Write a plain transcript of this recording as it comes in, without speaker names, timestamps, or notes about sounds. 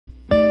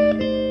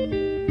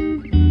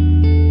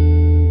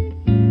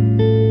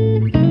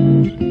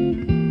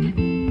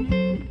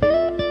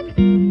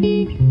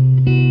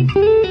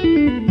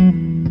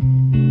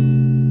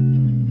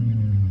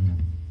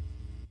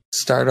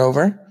Start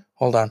over.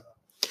 Hold on.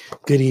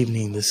 Good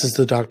evening. This is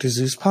the Dr.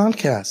 Zeus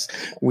podcast.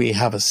 We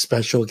have a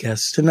special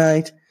guest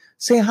tonight.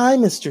 Say hi,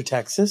 Mr.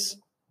 Texas.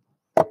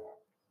 Good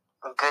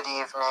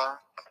evening.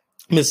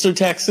 Mr.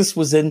 Texas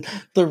was in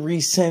the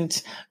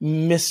recent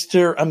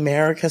Mr.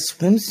 America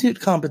swimsuit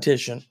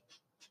competition.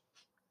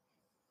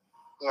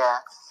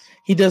 Yes.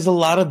 He does a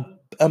lot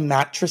of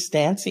mattress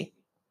dancing.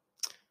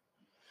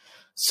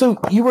 So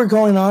you were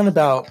going on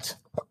about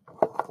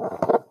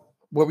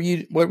what were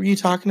you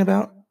talking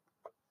about?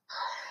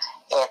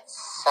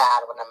 It's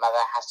sad when a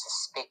mother has to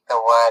speak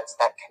the words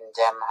that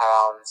condemn her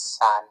own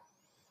son.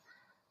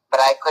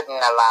 But I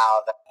couldn't allow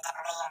them to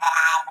believe that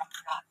I would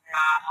commit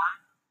murder.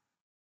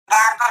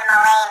 They'll put him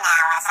away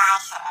now, as I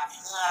should have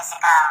years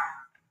ago.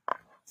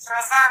 She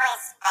was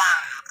always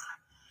bad.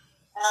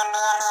 Need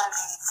the Indians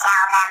to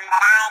tell them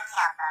that I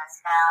killed those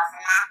girls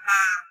and not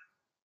man.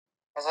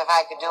 As if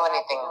I could do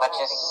anything but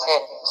just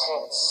sit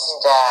and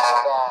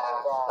stare,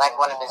 like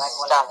one of his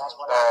stuffed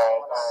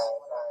birds.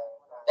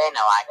 They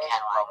know I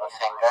can't move a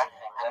finger,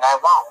 and I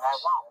won't.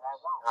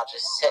 I'll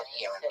just sit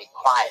here and be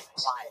quiet,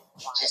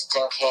 just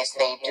in case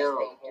they do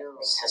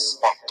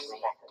suspect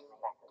me.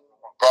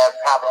 They're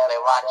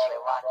probably watching.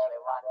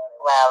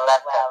 Well,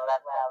 let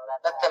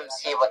them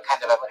see what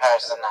kind of a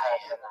person I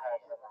am.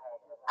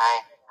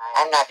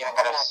 I'm not even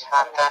going to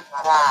swat that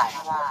fly.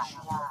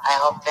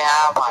 I hope they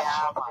are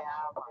watching.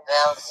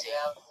 They'll see.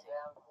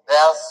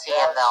 They'll see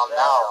and they'll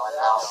know, and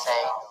they'll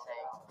say,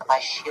 why,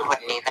 she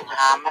wouldn't even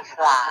harm a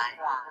fly.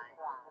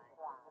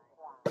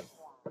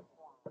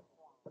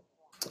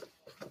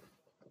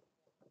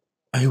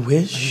 I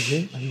wish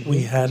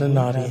we had an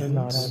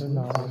audience.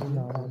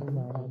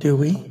 Do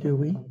we?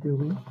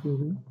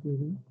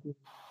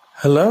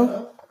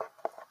 Hello?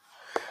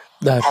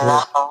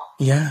 Hello?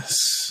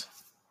 Yes.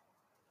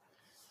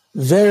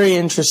 Very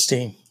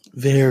interesting.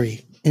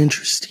 Very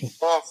interesting.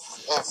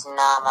 This is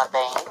Norma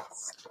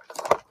Bates.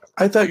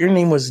 I thought your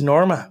name was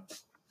Norma.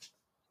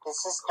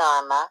 This is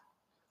Norma.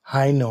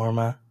 Hi,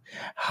 Norma.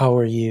 How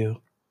are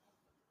you?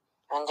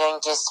 I'm doing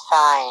just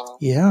fine.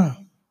 Yeah.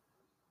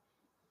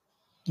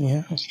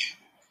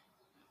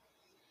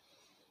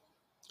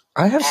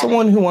 I have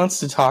someone who wants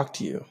to talk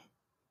to you.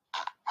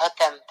 Put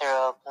them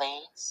through,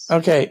 please.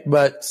 Okay,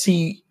 but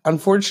see,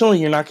 unfortunately,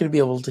 you're not going to be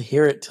able to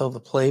hear it till the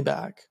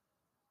playback.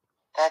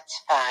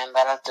 That's fine,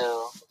 that'll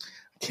do.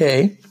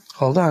 Okay,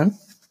 hold on.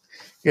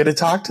 You got to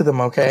talk to them,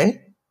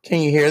 okay?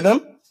 Can you hear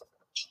them?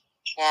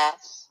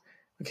 Yes.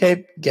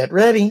 Okay, get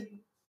ready.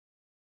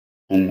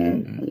 Hello,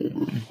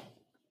 Norman.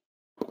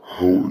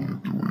 How are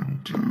you doing,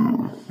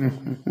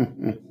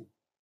 dear?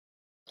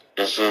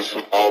 This is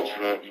an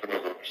alternate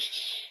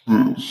universe.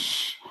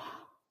 This.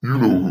 You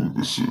know who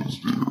this is,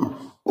 dear.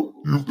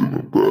 You've been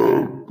a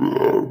bad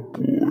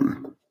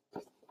boy.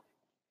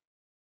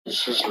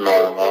 This is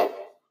Norma.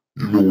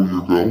 You know where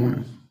you're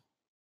going?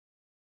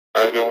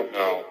 I don't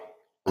know.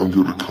 I'm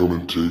gonna come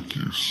and take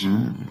you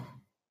soon.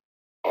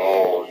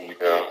 Oh,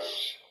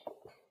 yes.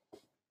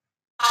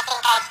 I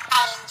think I'd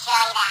quite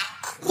enjoy that.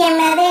 Your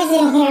mother's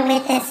in here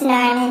with us,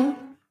 Norman.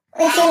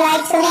 Would you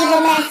like to leave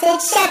a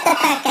message? Shut the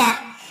fuck up.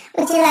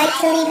 Would you like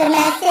to leave a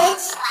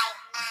message? Quite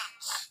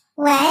much.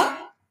 What?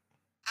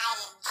 I'd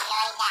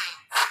enjoy that.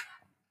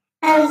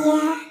 Oh,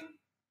 yeah?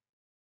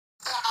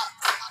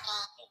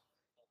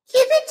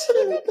 Give it to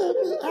me. Give it to me,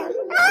 baby.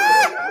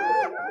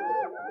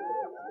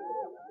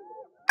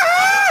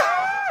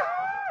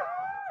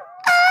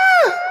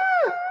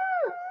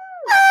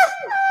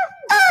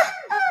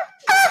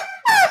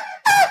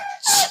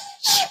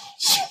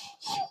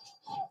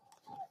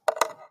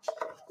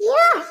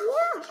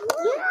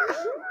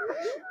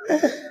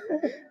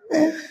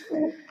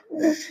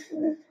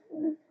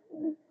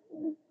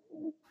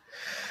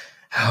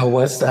 How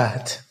was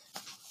that?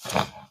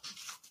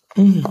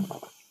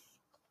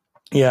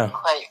 Yeah.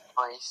 Quite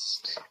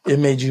moist. It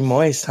made you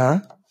moist, huh?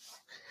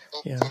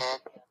 It Yeah.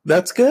 did.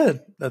 That's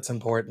good. That's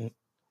important.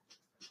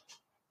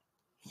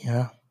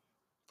 Yeah.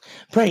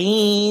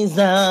 Praise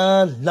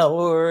the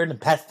Lord.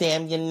 Pass the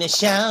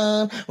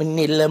ammunition. We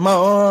need a little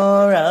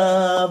more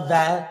of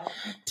that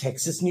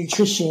Texas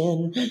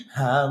nutrition.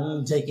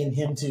 I'm taking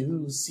him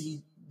to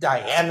see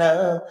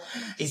Diana.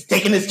 He's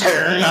taking his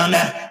turn on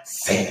the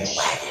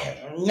sandwagon.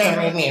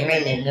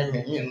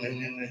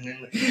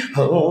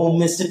 Oh,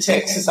 Mr.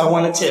 Texas, I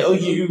want to tell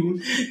you,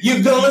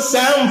 you're gonna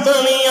sound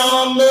funny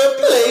on the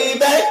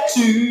playback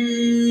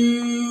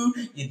too.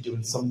 You're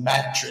doing some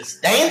mattress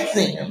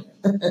dancing.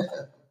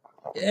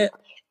 Yeah.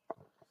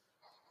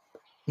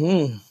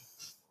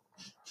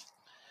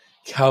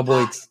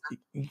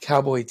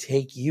 Cowboy,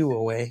 take you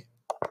away.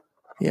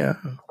 Yeah.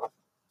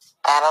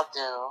 That'll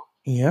do.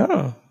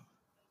 Yeah.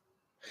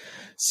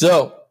 So,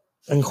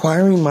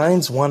 inquiring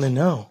minds want to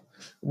know,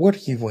 what are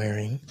you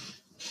wearing?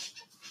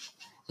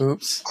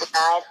 Oops.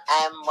 Tonight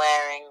I'm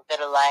wearing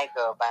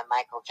Vitiligo by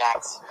Michael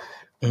Jackson.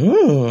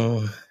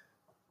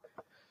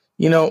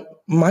 You know,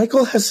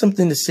 Michael has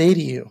something to say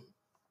to you.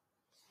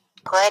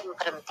 Go ahead and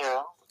put him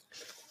through.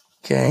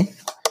 Okay.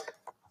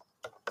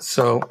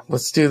 So,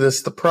 let's do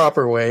this the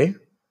proper way.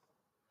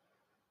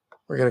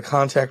 We're going to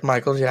contact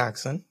Michael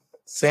Jackson.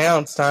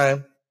 Seance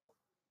time.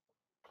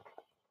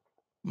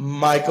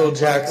 Michael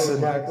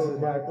Jackson.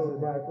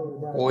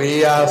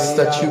 We ask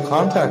that you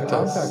contact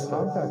us.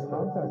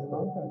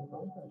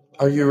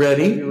 Are you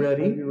ready?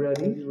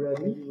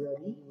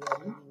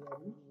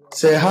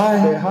 Say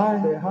hi.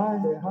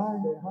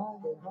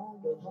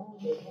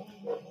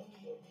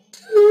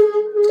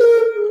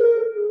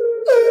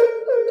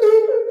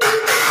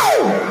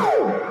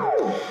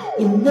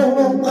 You know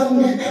I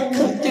wanna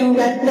come through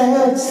right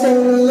now and say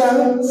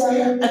yours. I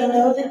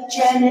know that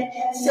Janet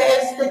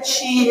says that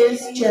she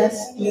is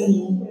just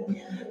me.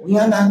 We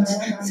are not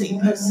the same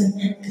person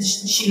because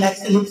she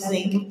likes to lip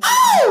sync.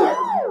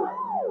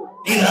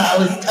 You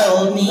always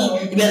told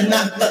me you better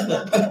not fuck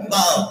with Purple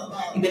Ball.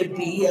 You better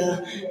be a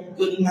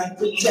good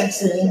Michael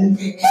Jackson.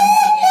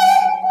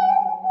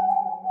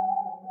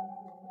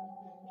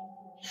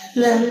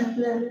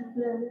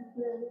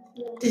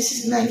 This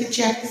is Michael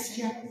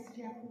Jackson.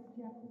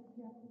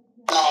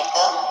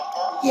 Michael?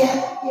 Yeah.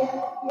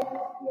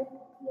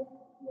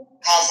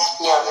 How's it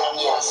feel to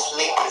be in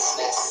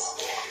sleeplessness?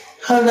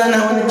 Hold on, I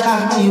want to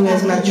talk to you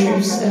as my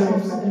true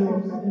self.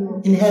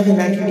 In heaven,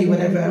 I can be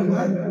whatever I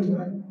want.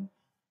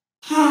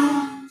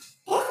 Hi,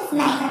 this is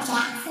Michael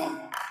Jackson.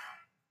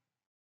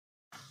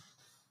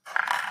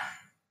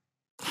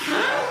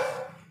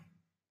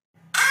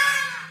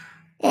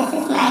 This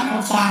is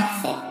Michael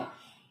Jackson.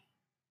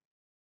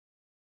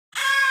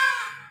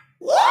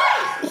 Yeah,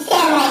 you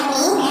sound like me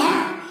now.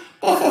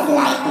 This is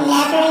like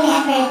Never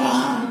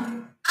Land.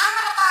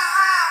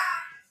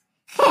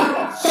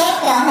 Can't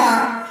go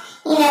home.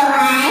 You know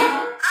why?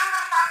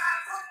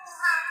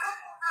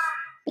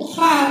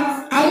 Because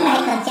I'm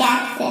Michael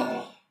Jackson.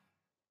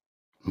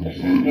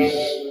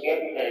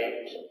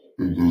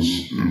 And this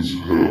is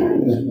hell.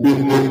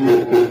 Oh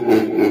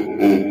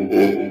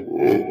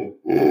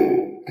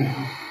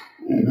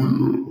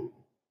yeah.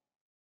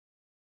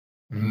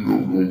 You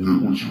never gonna get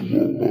what you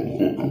want,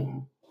 motherfucker.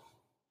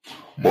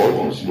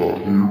 Michael's not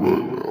here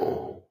right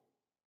now.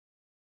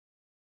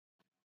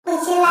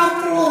 Would you like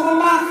to leave a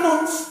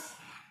message?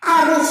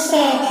 I'll be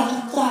sure that he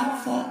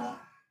gets it.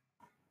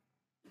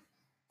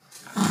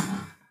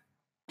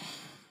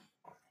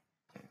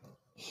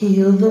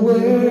 Heal the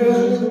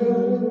world.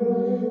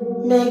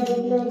 Make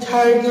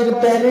Target a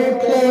better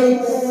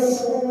place.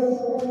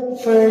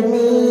 For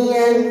me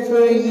and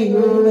for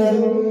you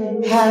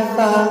and have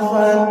fun.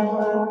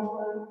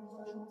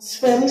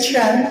 Swim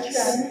trunks.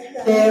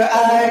 There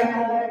are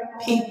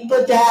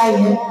people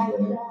dying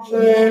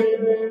for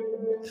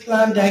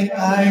Klondike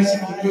bars.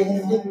 If you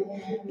live,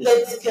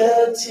 let's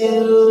go to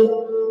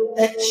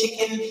that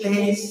chicken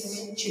place,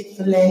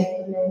 Chick-fil-A.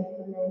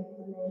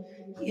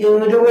 Heal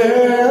the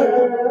world.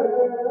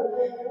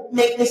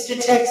 Make Mr.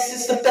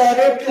 Texas a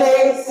better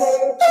place.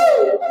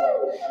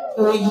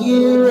 For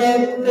you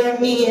and for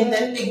me and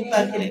that big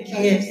bucket of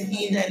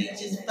KFC that he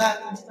just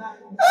fucked.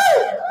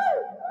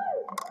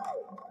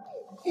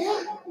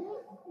 Yeah.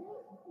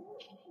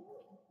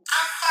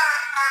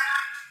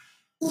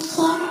 You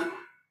can't.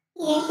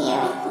 You're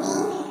here with me.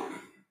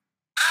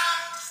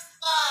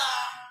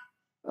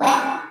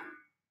 Well,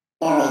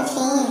 Billie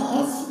Jean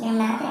is your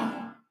mother.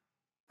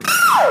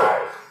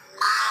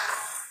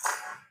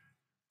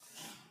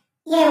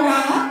 You're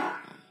what?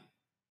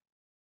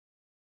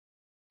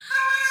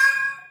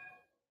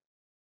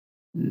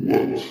 What?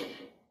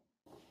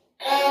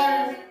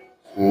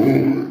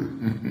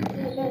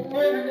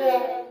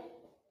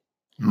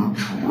 You're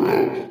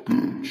trapped,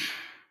 bitch.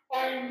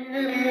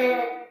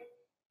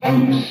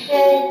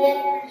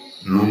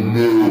 Your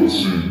nails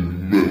seem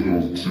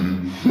melty.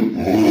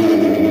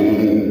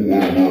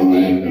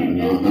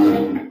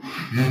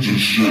 You just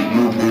shit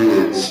your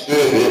pants.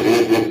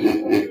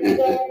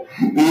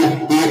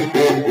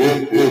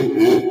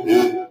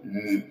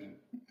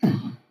 Oh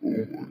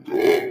my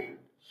god.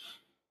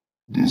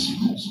 This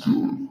feels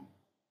good.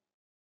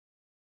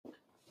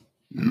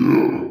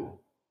 Yeah.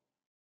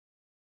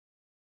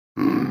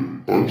 Hey,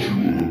 aren't you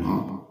a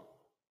hooker?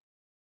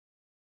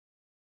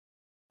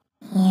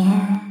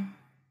 Yeah.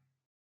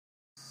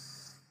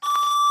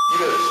 You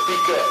better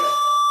speak up.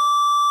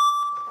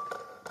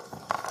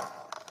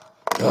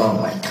 Oh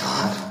my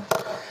god.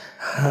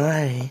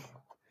 Hi.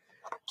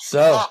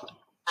 So,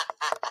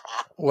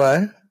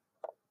 what?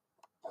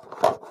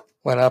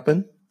 What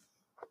happened?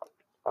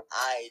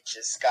 I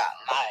just got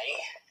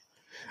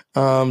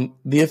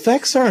The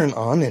effects aren't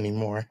on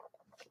anymore.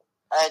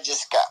 I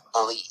just got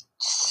bleached.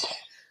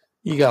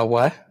 You got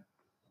what?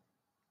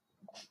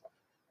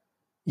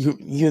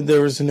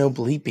 There was no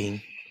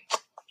bleeping.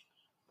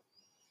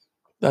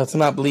 That's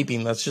not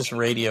bleeping, that's just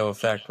radio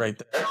effect right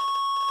there.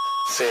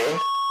 See?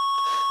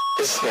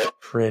 Isn't it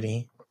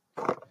pretty?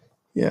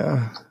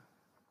 Yeah.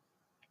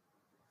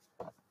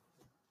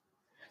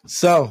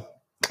 So,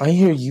 I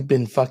hear you've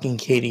been fucking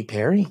Katy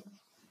Perry.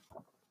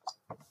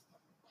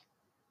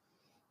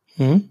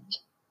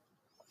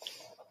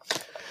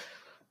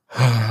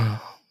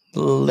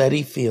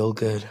 Letty feel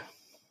good.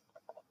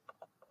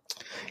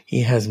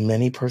 He has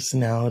many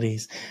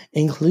personalities,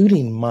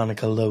 including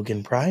Monica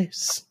Logan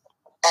Price.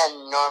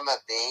 And Norma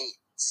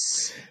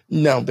Bates.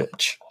 No,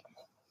 bitch.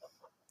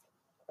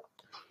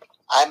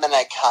 I'm an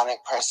iconic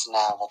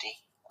personality.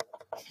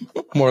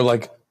 More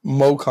like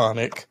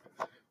Moconic.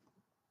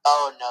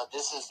 Oh no,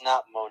 this is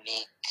not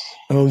Monique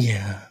Oh,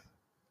 yeah.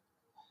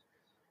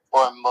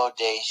 or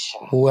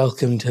Modacia.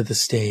 Welcome to the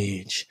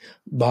stage,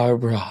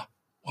 Barbara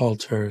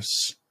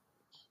Walters.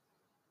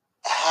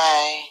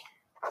 Hi.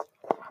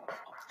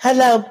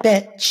 Hello,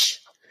 bitch.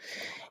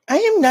 I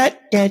am not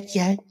dead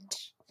yet.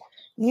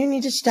 You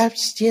need to stop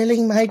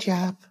stealing my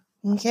job,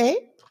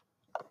 okay?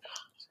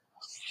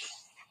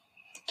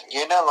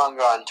 You're no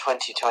longer on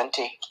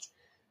 2020.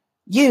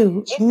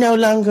 You no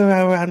longer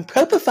are on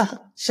Propofol,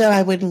 so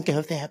I wouldn't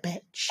go there,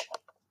 bitch.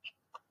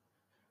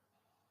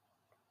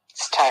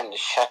 It's time to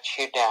shut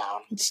you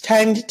down. It's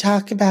time to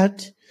talk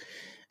about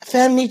a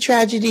family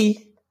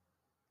tragedy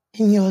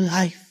in your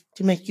life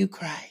to make you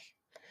cry.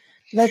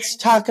 Let's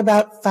talk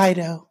about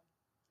Fido.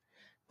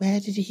 Where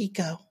did he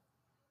go?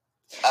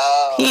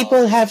 Oh.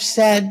 People have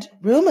said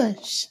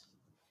rumors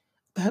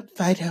about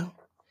Fido.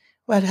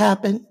 What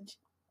happened?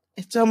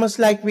 It's almost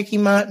like Ricky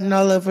Martin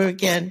all over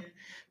again.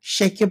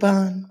 Shake your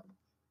bond.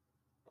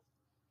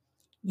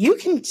 You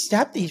can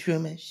stop these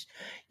rumors.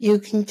 You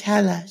can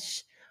tell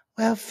us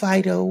where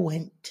Fido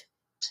went.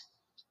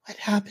 What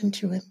happened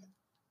to him?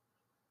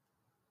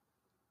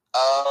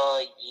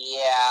 Oh,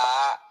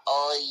 yeah.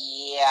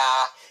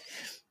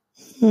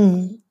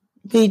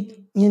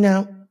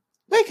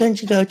 We're going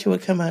to go to a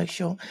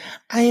commercial.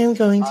 I am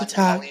going to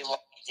talk. No, we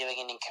won't be doing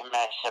any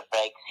commercial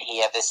breaks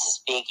here. This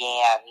is Big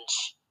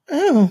Ange.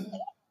 Oh.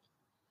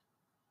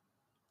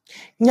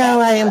 No,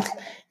 I am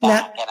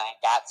not. And I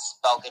got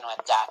spoken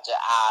with Dr.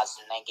 Oz,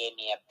 and they gave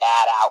me a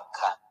bad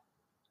outcome.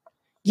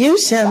 You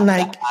sound Dr.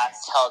 like.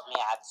 Oz told me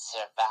I'd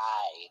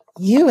survive.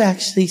 You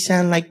actually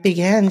sound like Big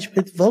Ange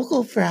with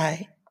vocal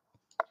fry.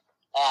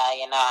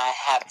 I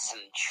had some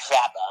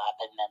trouble up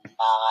in the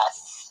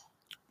north.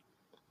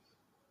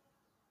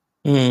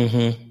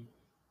 Mm-hmm.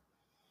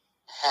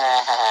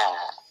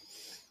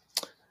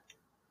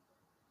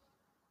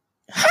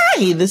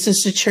 Hi, this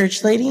is the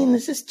church lady, and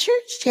this is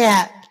Church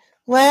Chat.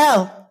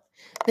 Well,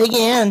 Big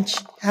Ange,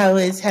 how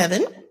is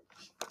heaven?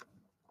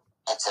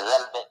 It's a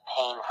little bit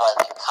painful.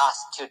 It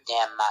costs too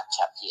damn much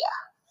up here.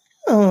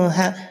 Oh,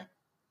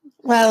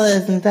 well,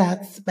 isn't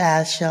that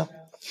special?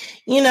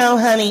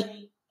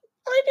 Honey,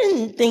 I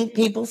didn't think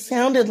people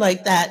sounded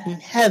like that in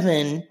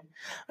heaven.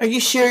 Are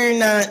you sure you're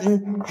not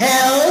in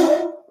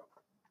hell?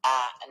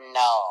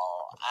 No,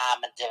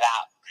 I'm a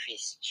devout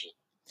Christian.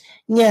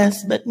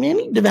 Yes, but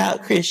many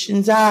devout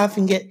Christians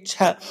often get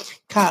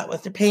caught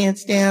with their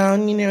pants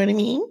down, you know what I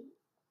mean?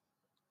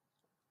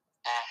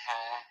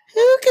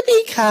 Who could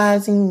be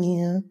causing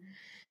you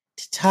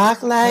to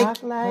talk like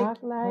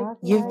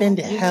you've been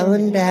to hell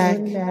and back,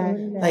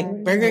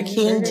 like Burger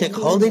King took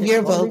hold of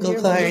your vocal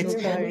cords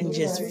and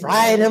just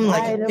fried them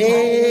like a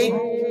big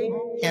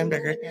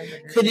hamburger?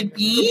 Could it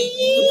be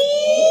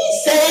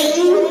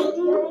Satan?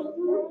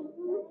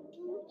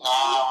 No,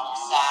 I'm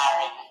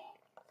sorry.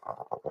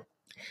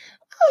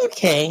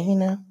 Okay,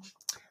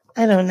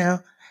 I don't know.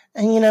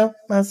 And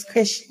most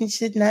Christians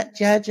should not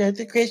judge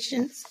other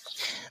Christians.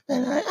 But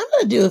I'm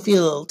going to do a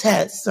few little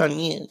tests on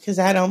you because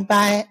I don't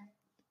buy it.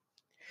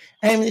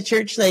 I'm the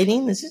church lady,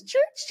 and this is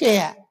Church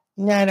Chat.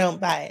 And I don't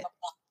buy it.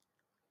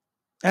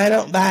 I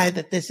don't buy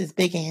that this is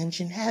Big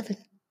Ange in heaven.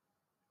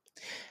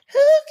 Who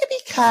could be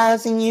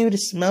causing you to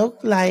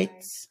smoke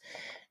lights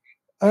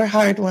or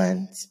hard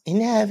ones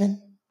in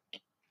heaven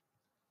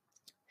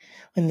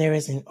when there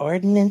is an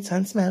ordinance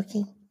on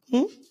smoking?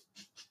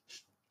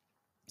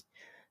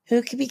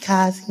 Who could be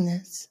causing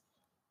this?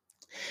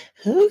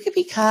 Who could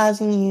be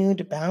causing you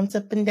to bounce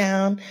up and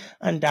down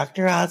on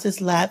Dr. Oz's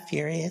lap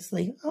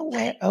furiously? Oh,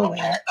 where?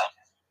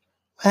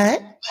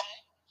 What?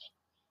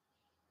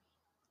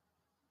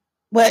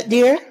 What,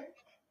 dear?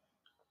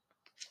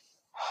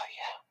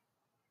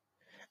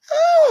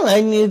 Oh,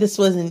 I knew this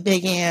wasn't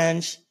Big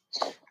Ange.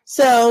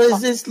 So,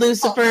 is this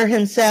Lucifer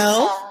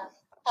himself?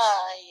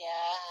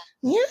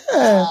 Yeah.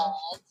 Yeah.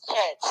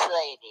 Church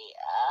lady.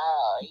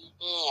 Oh,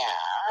 yeah.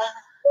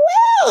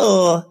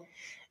 Well,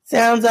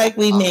 sounds like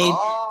we made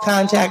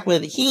contact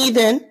with a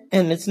heathen,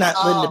 and it's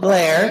not Linda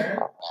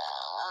Blair.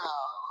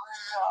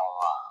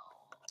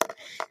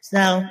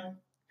 So,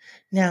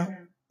 now,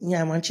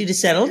 I want you to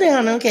settle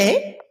down,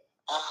 okay?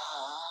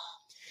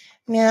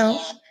 Now,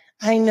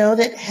 I know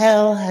that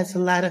hell has a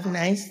lot of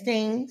nice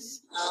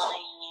things.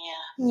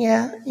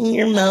 Yeah, and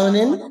you're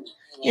moaning.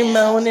 You're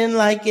moaning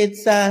like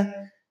it's,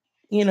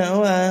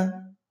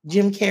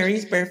 Jim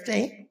Carrey's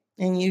birthday,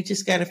 and you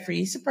just got a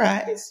free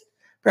surprise.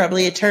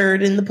 Probably a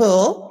turd in the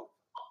pool.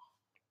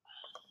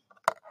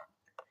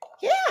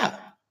 Yeah.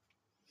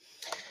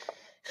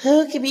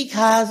 Who could be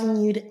causing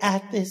you to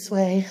act this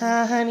way,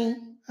 huh, honey?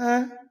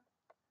 Huh?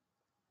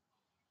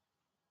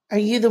 Are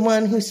you the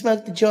one who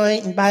smoked the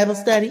joint in Bible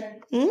study?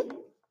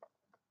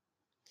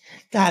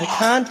 Got a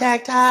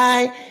contact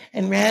high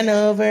and ran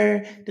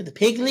over to the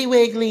Piggly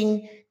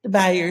Wiggly to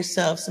buy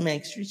yourself some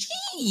extra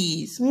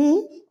cheese.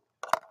 Who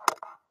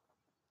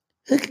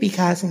could be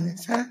causing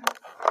this, huh?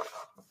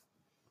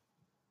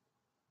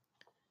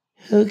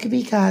 Who could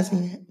be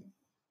causing it?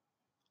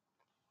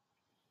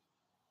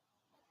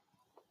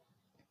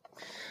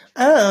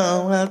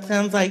 Oh, well, it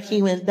sounds like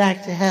he went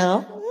back to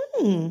hell.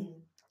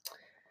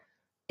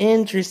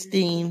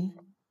 Interesting.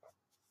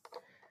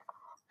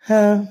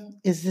 Huh?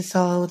 Is this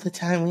all the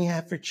time we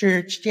have for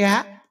church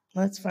chat?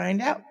 Let's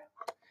find out.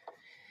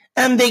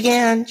 Big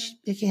Ange.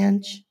 Big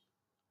Ange.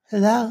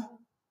 Hello?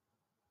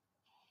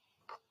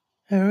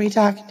 Who are we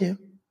talking to?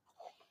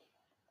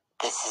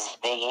 This is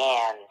Big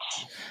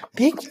Ange.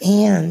 Big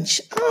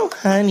Ange. Oh,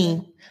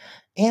 honey.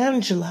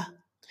 Angela.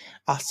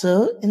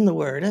 Also in the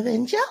word of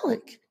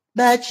angelic.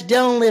 But you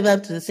don't live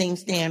up to the same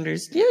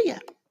standards, do you?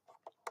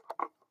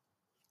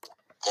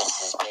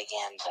 This is Big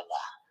Angela.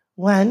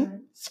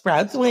 One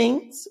sprouts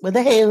wings with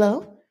a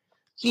halo.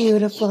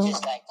 Beautiful. You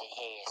just like to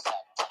hear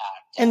yourself talk.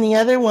 And the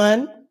other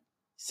one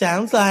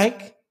sounds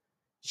like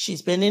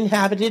she's been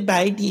inhabited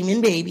by a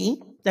demon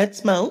baby that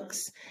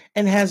smokes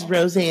and has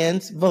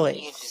Roseanne's voice.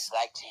 You just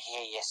like to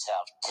hear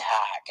yourself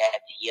talk.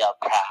 That's your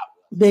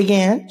problem. Big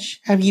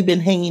Ange, have you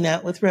been hanging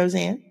out with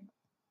Roseanne?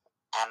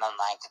 I don't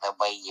like the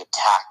way you're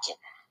talking.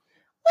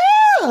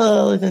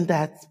 Well, isn't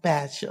that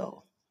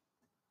special?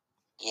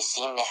 You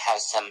seem to have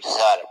some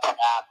sort of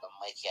problem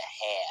with your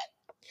head.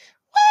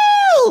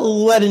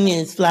 Well, what a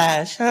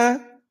newsflash, huh?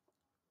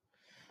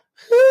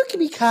 Who could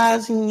be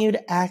causing you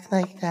to act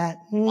like that?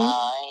 Ain't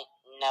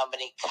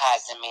nobody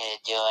causing me to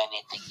do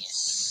anything, you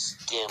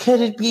stupid.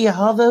 Could it be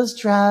all those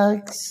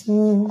drugs?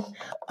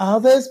 All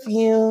those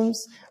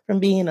fumes from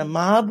being a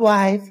mob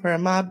wife or a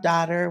mob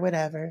daughter or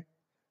whatever?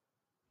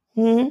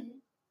 Who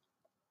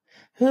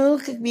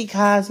could be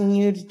causing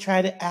you to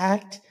try to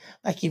act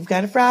like you've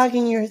got a frog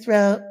in your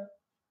throat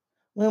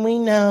when we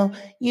know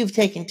you've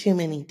taken too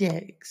many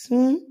digs?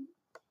 Who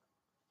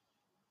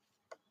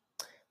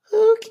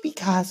could be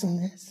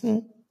causing this?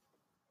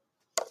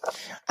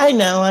 I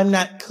know I'm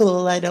not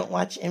cool. I don't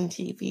watch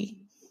MTV.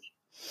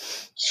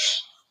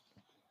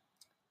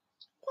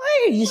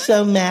 Why are you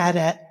so mad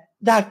at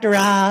Dr.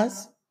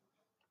 Oz?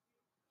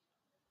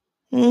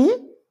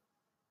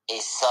 He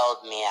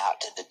sold me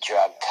out to the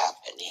drug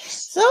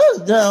companies.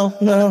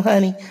 No,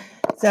 honey.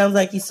 Sounds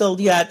like he sold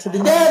you out to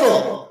the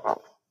devil.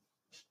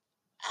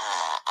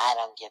 I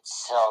don't get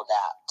sold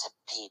out to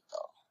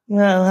people.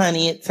 Well,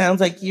 honey, it sounds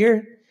like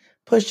you're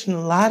pushing a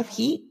lot of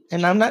heat.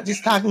 And I'm not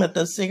just talking about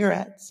those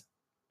cigarettes.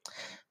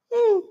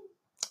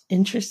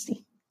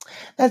 Interesting.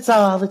 That's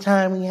all the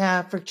time we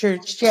have for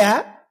church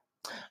chat.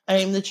 I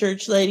am the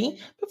church lady.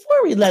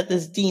 Before we let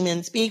this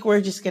demon speak,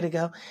 we're just going to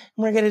go and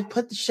we're going to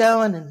put the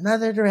show in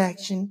another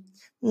direction.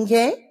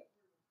 Okay?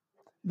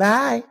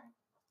 Bye.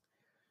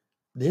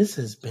 This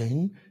has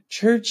been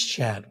Church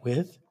Chat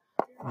with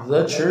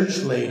the church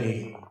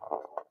lady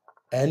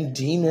and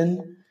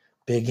demon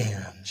Big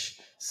Ange.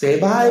 Say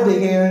bye,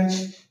 Big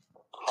Ange.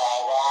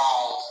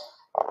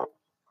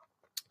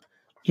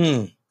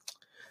 Bye-bye.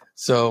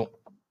 So,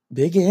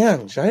 Big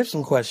Ange, I have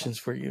some questions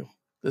for you.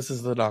 This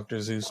is the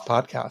Dr. Zeus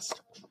podcast.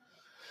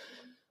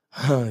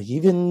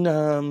 Even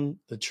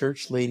the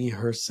church lady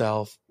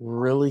herself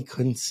really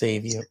couldn't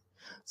save you.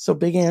 So,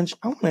 Big Ange,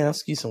 I want to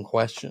ask you some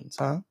questions,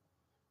 huh?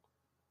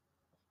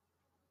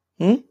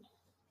 You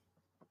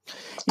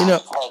know, I'll take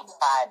 5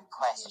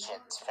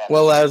 questions from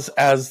well, you.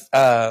 as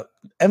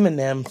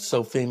Eminem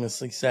so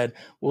famously said,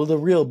 will the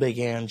real Big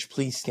Ange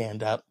please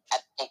stand up? I'll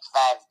take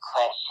 5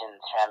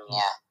 questions from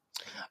you.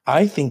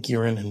 I think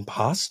you're an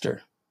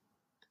imposter.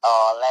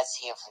 Oh, let's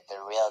hear from the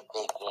real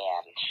Big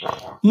Ange.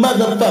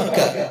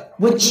 Motherfucker,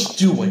 what you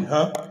doing,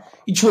 huh?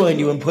 You trying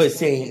to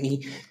impersonate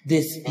me?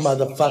 This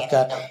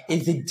motherfucker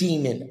is a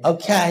demon,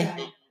 okay?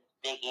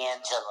 Big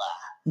Angela.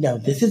 No,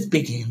 this is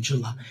Big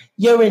Angela.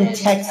 You're in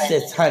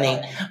Texas,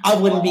 honey. I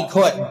wouldn't be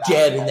caught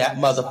dead in that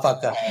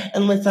motherfucker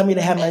unless I'm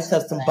gonna have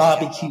myself some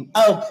barbecue.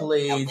 Oh,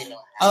 please.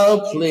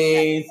 Oh,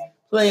 please.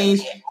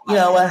 Please. You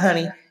know what,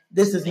 honey?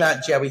 This is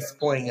not Jerry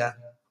Springer.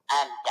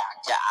 I'm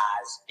Dr.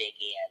 Oz, Big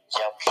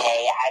Ange,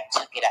 okay? I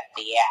took it up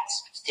the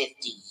ass for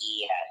 50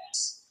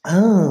 years.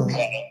 Oh.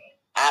 Okay?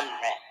 I'm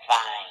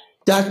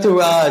refined. Dr.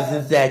 Oz,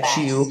 is that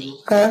you?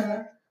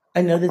 Huh?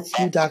 I know that's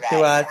you,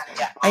 Dr. Oz.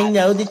 I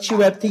know that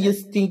you're up to your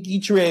stinky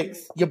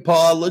tricks, your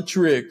parlor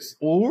tricks.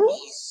 Or?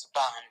 He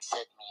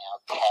sponsored me,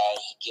 okay?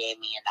 He gave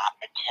me an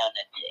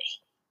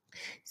opportunity.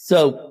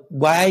 So,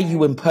 why are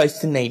you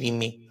impersonating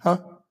me, huh?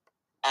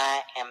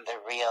 I am the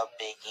real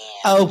Big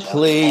Ange. Oh,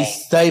 please,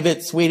 okay? save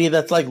it, sweetie.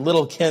 That's like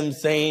little Kim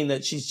saying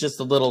that she's just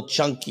a little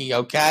chunky,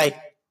 okay?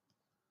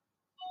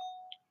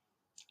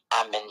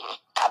 I've been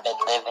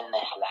living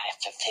this life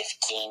for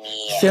 15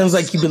 years. Sounds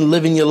like you've been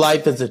living your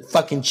life as a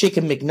fucking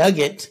chicken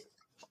McNugget.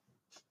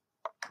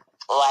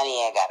 Why do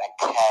you gotta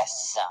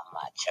curse so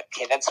much,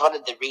 okay? That's one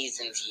of the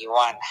reasons you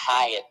weren't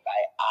hired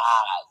by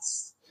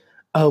Oz.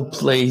 Oh,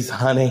 please,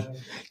 honey.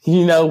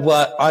 You know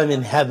what? I'm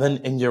in heaven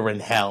and you're in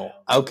hell,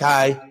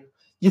 okay?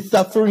 You're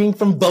suffering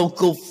from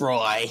vocal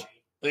fry.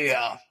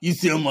 Yeah, you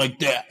sound like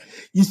that.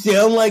 You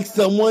sound like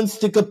someone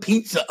stuck a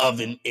pizza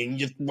oven in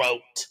your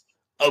throat,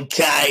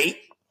 okay?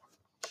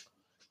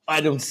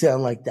 I don't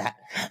sound like that.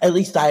 At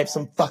least I have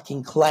some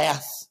fucking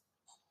class.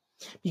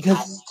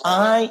 Because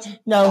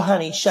no,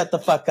 honey, shut the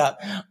fuck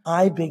up.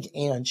 Big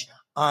Ange,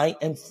 I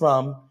am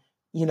from,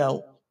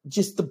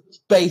 just the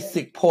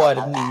basic part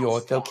of New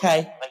York,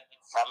 okay?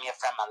 You're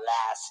from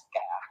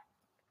Alaska.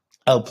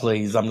 Oh,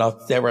 please, I'm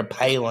not Sarah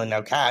Palin,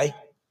 okay?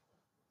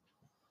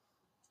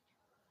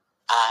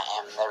 I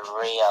am the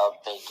real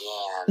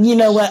Begin. You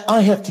know what?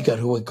 I have to go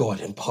to a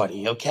garden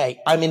party,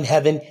 okay? I'm in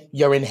heaven,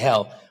 you're in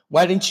hell.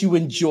 Why don't you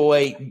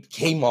enjoy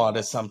Kmart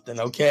or something,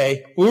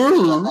 okay?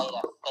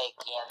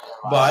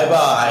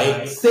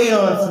 Bye-bye.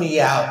 Seance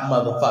me out,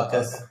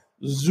 motherfuckers.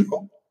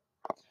 Zoop.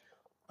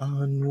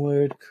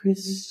 Onward,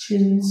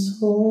 Christian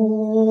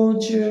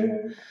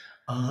soldier.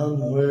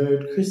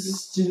 Onward,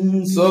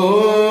 Christian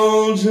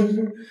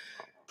soldier.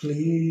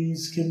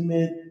 Please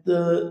commit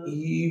the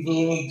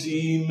evil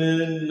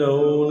demon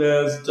known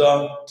as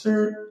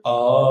Dr.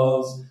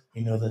 Oz.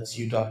 We know that's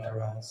you,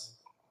 Dr. Oz.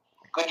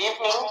 Good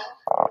evening.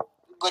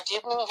 Good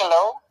evening,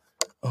 hello.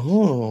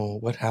 Oh,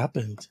 what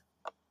happened?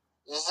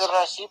 This is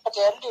Rashi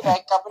Patel. Did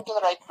I come into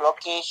the right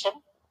location?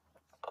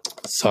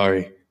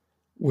 Sorry,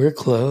 we're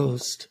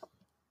closed.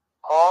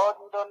 Oh,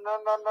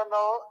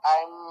 no.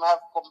 I have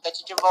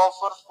competitive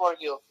offer for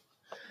you.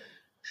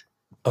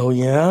 Oh,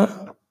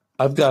 yeah?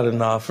 I've got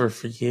an offer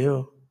for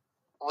you.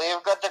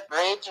 We've got the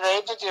great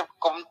rate that you've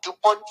come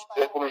 2.5.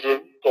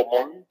 Represent, come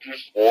on,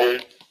 just boy.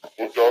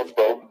 Put down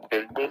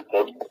payment and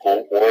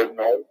go for it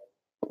now.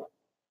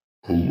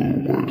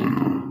 Hello, my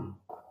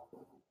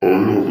dear. I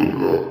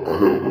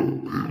have a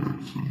payment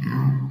for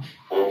you.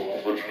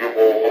 Competitive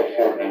offer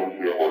for you,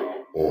 dear.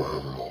 I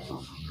have an offer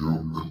for you,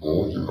 and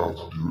all you have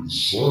to do is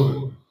sign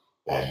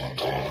on the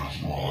dotted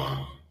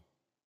line.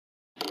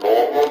 No.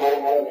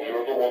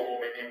 You're the one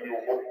making the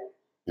offer.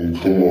 Oh,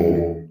 come on.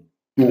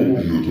 Don't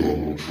be a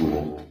Donald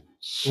Trump.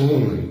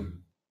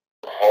 Sign.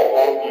 How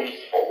about this?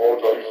 How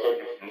about I send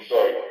you to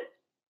sign?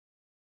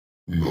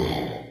 No.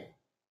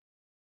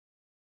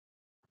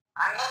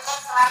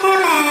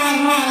 Come on,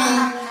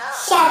 honey.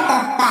 Shut the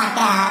fuck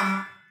up.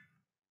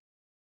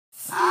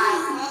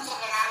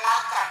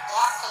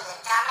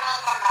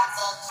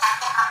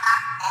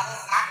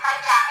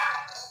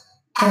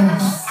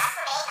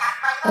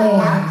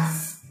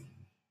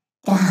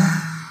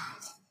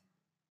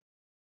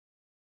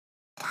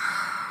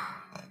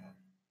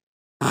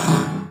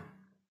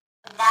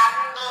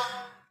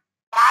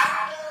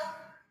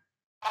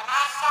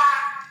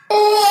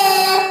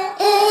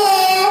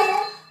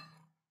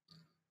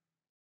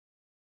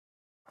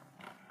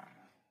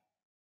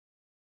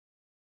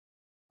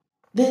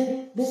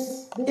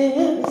 This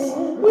is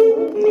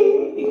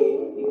Whitney.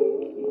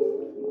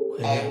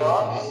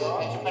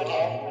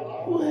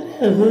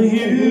 Whatever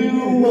you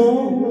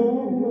want,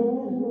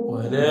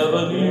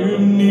 whatever you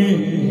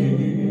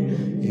need,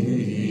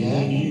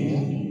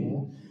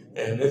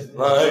 and it's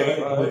like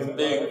with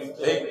big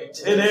fake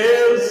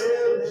titties,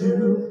 you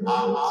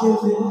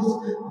give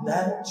it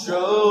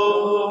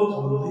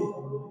naturally.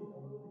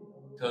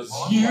 'Cause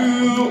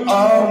you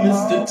are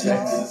Mr.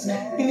 Texas.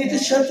 You need to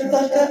shut the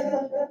fuck up.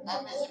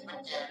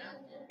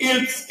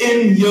 It's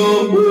in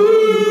your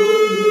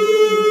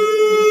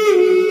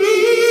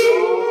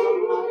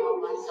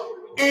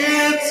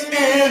It's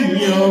in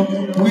your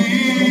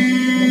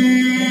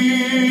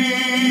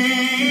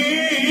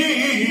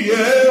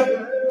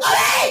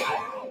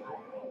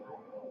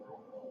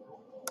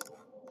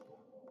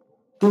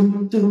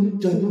Dum dum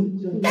dum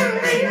dum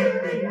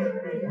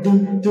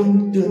dum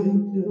dum dum.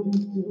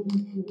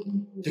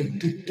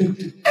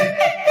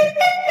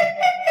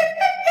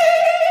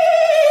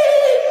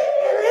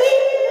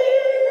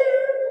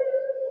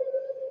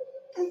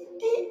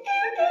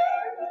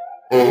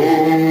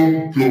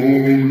 I'm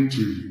going to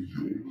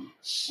you.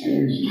 So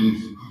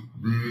if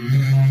me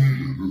anything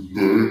you want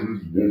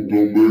done, baby,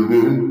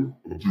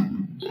 I'll do it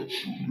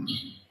naturally.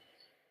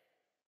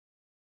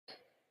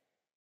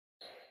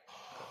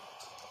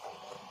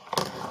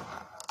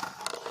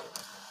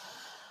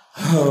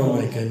 Oh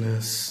my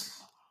goodness.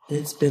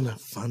 It's been a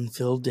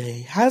fun-filled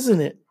day,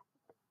 hasn't it?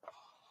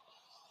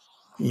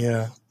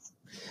 Yeah.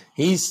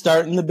 He's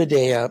starting the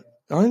bidet up,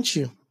 aren't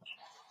you?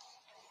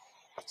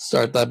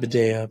 Start that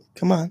bidet up.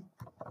 Come on.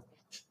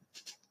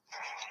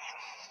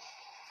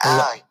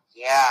 Oh,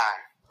 yeah.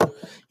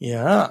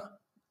 Yeah.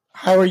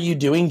 How are you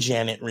doing,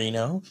 Janet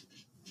Reno?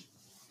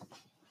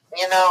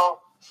 You know,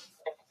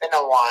 it's been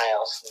a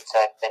while since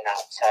I've been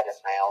outside of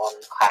my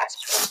own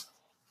classroom.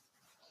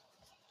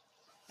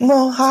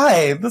 Well,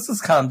 hi. This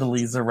is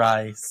Condoleezza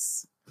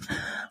Rice.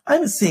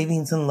 I'm a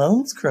savings and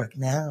loans crook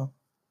now.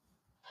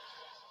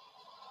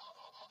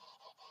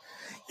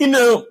 You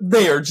know,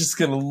 they are just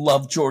going to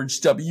love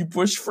George W.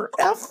 Bush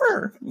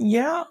forever.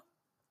 Yeah.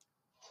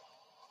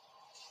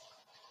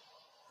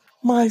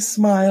 My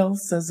smile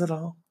says it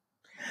all.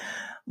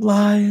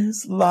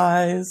 Lies,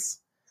 lies,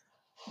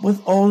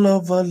 with all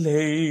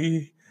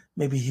overlay.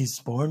 Maybe he's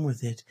born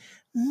with it.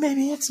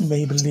 Maybe it's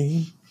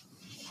Maybelline.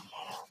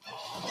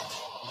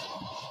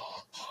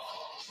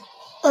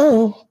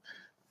 Oh,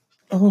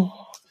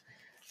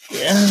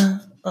 yeah.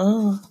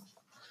 Oh,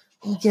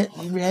 I'm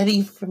getting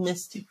ready for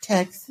Mr.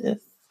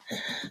 Texas.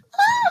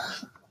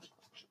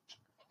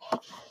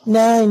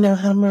 Now I know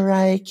how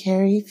Mariah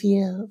Carey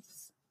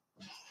feels.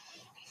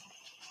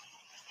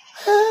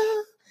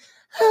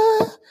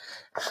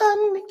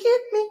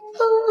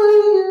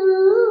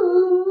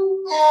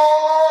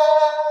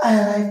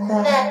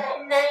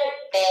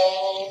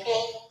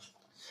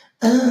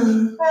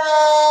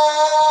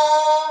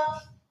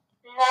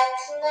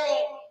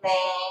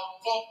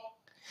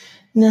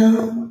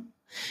 No.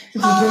 If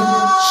you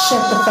could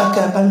shut the fuck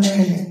up, I'm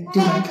trying to do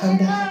my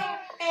countdown.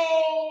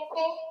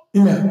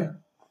 No.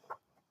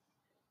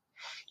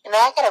 You know,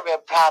 I got a real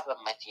problem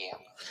with you.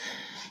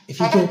 If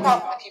you I got a could,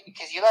 problem with you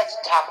because you like to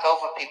talk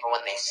over people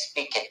when they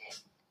speak it.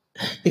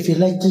 if you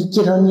like to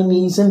get on your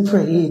knees and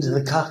pray to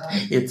the cock,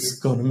 it's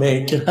gonna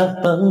make it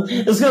happen.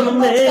 It's gonna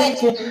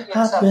make it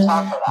happen.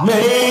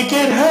 Make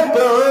it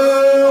happen.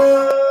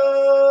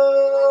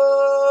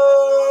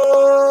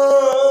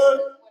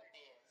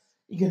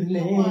 You're gonna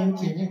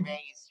make it.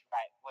 Raised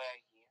right where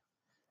you.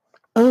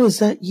 Oh, is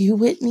that you,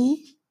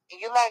 Whitney?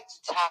 You like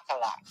to talk a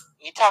lot.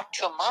 You talk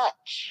too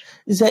much.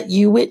 Is that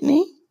you,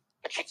 Whitney?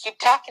 If you keep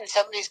talking,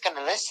 somebody's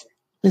gonna listen.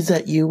 Is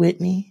that you,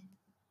 Whitney?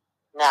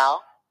 No,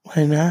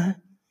 Why not?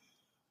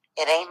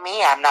 it ain't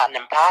me. I'm not an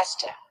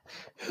imposter.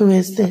 Who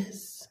is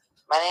this?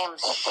 My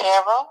name's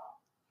Cheryl.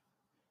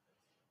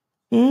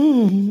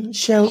 Sheryl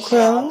Cheryl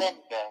Crow?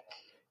 Lindbergh.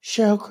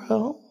 Sheryl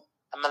Crow?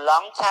 I'm a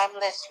long-time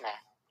listener.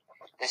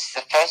 This is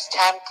the first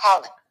time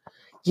calling.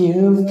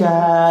 You've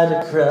got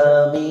a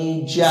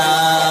crummy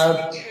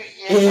job. 2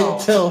 years It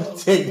old. don't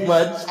take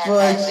much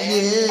for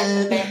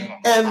you.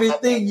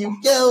 Everything you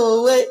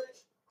go away.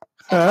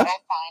 And Huh? what I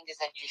find is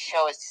that your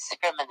show is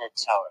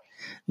discriminatory.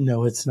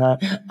 No, it's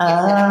not. I'm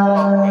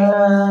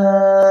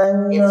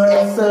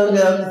gonna soak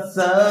up the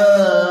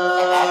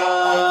sun.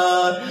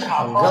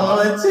 I'm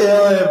gonna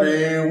tell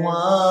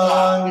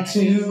everyone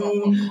to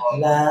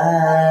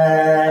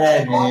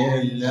lie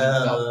in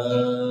love.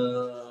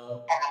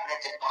 And I'm going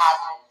to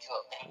deposit into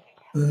a bank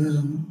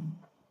account.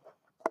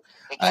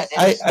 Because it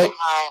is time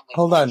we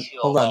Hold put on, you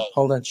hold on, away.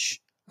 hold on. Shh.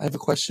 I have a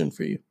question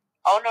for you.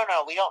 Oh, no,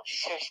 we don't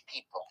shush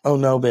people. Oh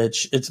no,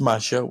 bitch. It's my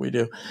show. We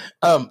do.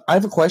 I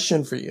have a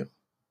question for you.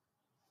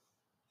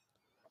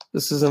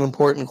 This is an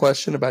important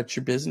question about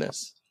your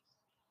business.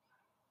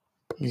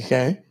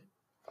 Okay?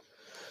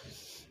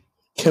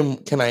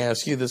 Can I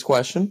ask you this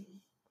question?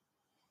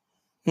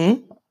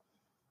 Can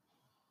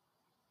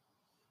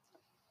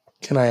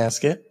I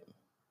ask it?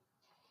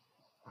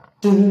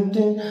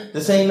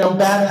 This ain't no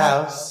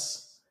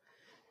bathhouse.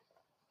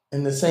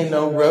 And this ain't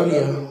no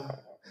rodeo.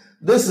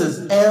 This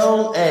is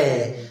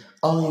L.A.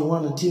 All you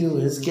want to do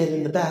is get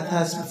in the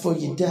bathhouse before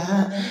you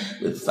die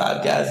with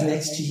 5 guys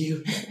next to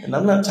you. And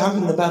I'm not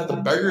talking about the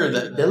burger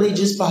that Billy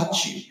just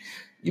bought you.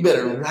 You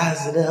better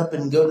rise it up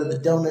and go to the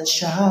donut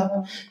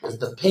shop because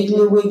the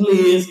Piggly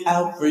Wiggly is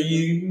out for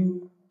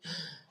you.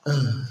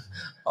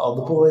 All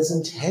the boys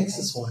in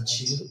Texas want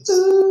you.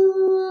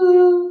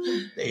 Ooh,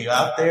 they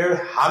out there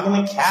hogging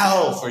a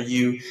cow for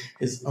you.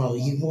 Cause all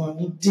you want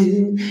to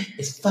do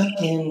is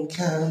fucking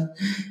come.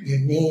 Your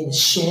name is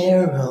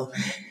Cheryl.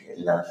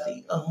 You're not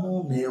the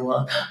only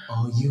one.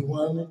 All you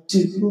want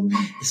to do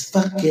is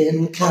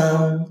fucking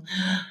come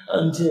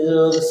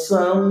until the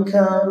sun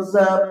comes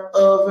up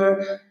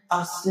over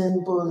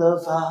Austin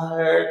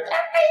Boulevard.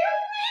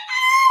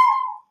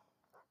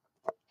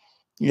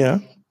 Yeah.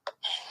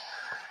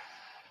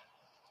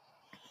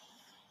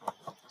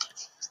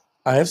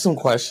 I have some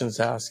questions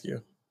to ask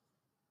you.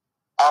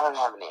 I don't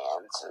have any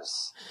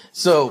answers.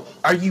 So,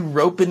 are you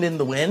roping in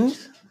the wind?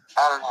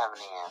 I don't have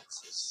any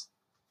answers.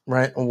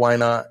 Right? Why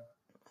not?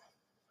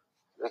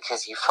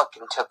 Because you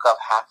fucking took up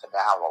half an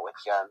hour with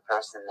your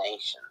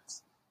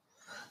impersonations.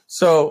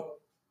 So,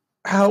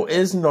 how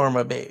is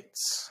Norma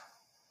Bates?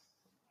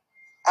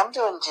 I'm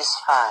doing just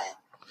fine.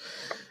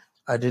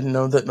 I didn't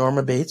know that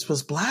Norma Bates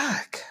was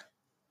black.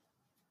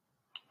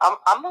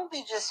 I'm gonna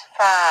be just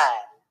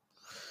fine.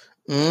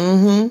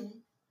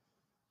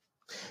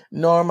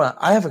 Norma,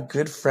 I have a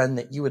good friend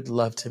that you would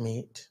love to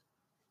meet.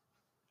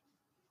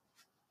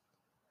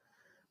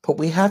 But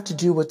we have to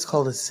do what's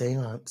called a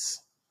seance.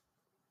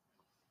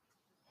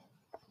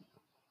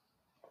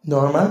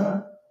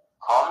 Norma?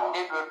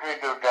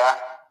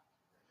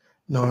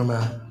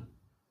 Norma,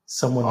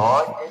 someone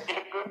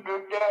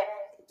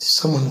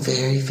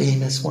very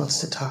famous wants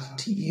to talk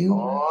to you.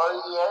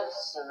 Oh,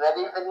 yes.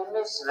 Very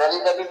famous. Very,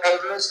 very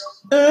famous.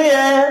 Oh,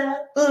 yeah.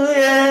 Oh,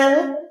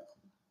 yeah.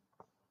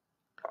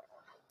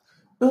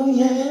 Oh,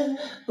 yeah.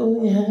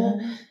 Oh,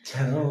 yeah.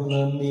 Count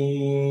on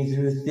me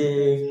through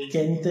thick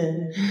and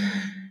thin.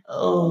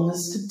 Oh,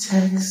 Mr.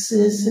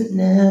 Texas, it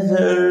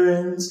never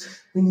ends.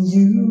 When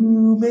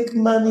you make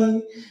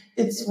money,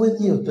 it's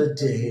with your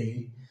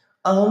bidet.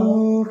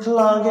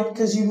 Unclog it,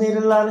 cause you made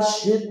a lot of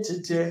shit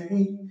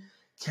today.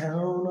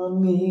 Count on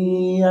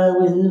me, I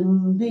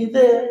will be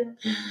there.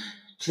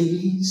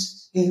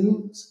 Please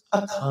use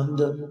a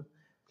condom.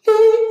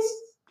 Please,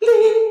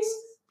 please,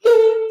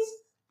 please,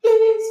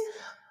 please.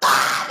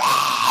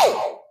 Bobby!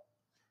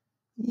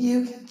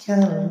 You can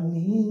count on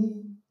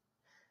me.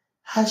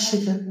 Hi,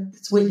 sugar.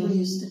 It's Whitney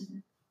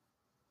Houston.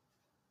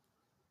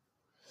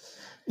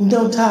 And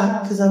don't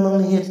talk, because I'm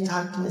only here to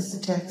talk to Mr.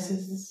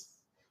 Texas.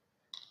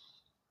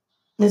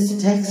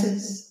 Mr.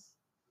 Texas,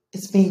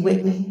 it's me,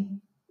 Whitney.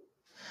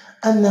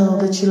 I know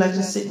that you like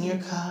to sit in your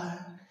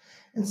car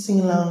and sing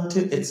along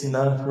to It's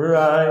Not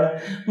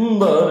Right,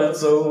 but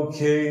it's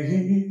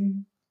okay.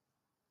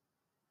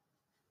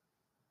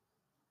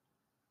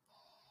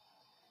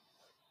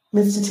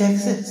 Mr.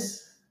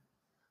 Texas,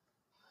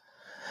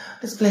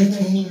 let's play a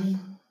game.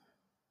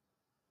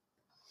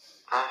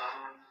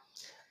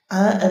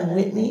 I am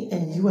Whitney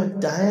and you are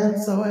Diane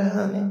Sawyer,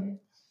 honey.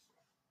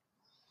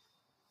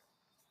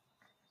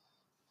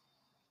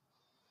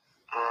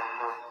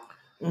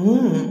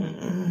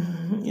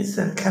 You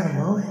sound kind of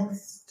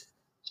moist.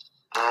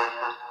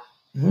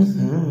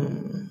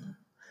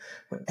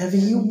 Whatever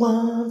you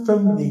want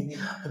from me,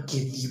 I'll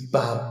give you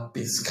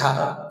Bobby's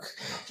cock.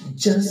 You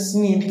just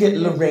need to get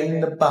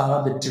Lorraine to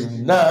Bobby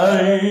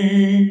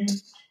tonight.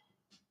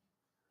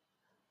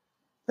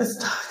 Let's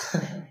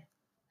talk, honey.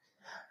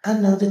 I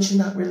know that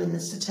you're not really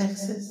Mr.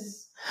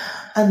 Texas.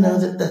 I know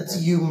that that's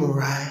you,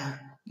 Mariah.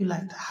 You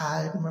like to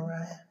hide,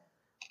 Mariah.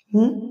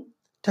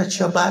 Touch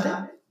your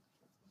body.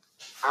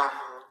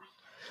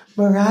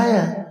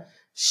 Mariah,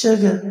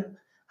 sugar,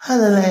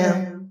 honey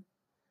lamb.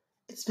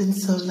 It's been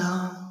so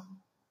long.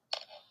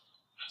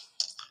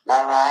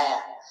 Mariah,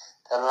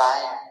 the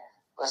liar,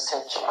 will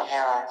set your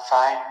hair on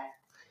fire.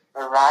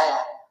 Mariah,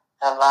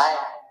 the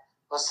liar,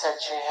 will set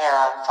your hair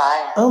on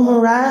fire. Oh,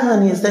 Mariah,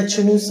 honey, is that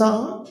your new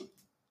song?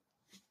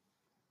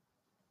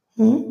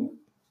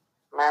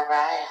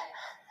 Mariah,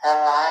 the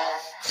liar,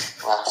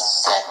 will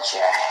set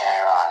your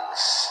hair on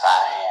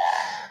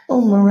fire.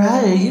 Oh,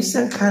 Mariah, you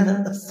sound kind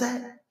of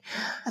upset.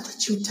 I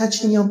thought you were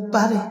touching your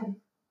body.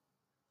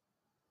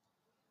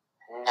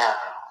 No.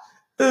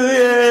 Oh,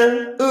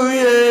 yeah. Oh,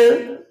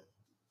 yeah.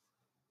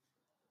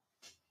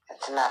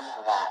 It's enough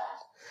of that.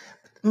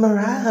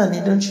 Mariah,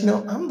 honey, don't you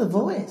know I'm the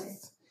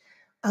voice?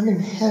 I'm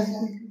in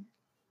heaven.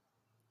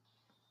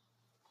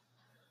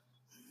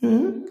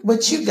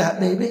 What you got,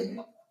 baby?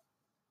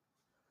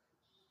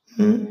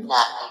 Nothing.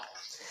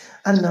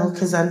 I know,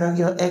 because I know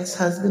your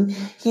ex-husband.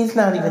 He's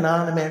not even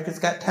on America's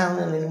Got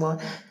Talent anymore.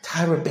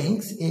 Tyra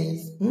Banks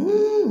is.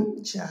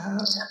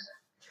 Child.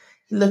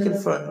 He's looking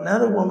for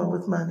another woman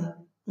with money.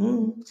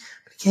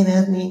 But he can't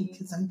have me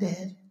because I'm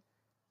dead.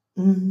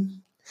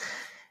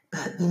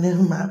 But you know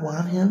who might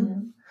want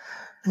him?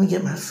 Let me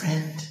get my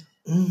friend.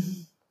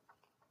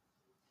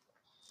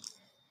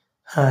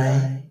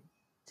 Hi,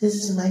 this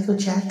is Michael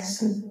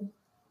Jackson.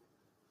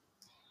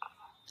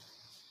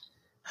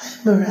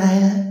 Hi,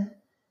 Mariah.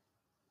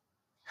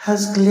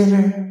 How's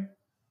glitter?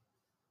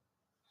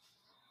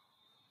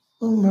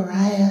 Oh,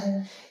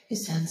 Mariah, you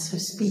sound so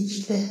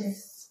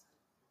speechless.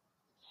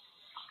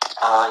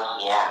 Oh,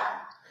 yeah.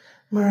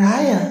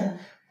 Mariah,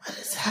 what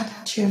has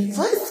happened to your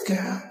voice,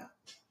 girl?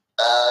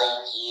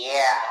 Oh,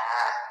 yeah.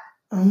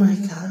 Oh, my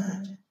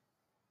God.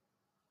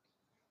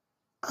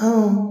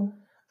 Oh,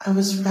 I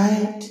was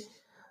right.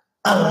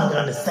 All I'm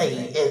going to say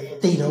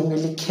is they don't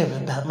really care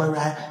about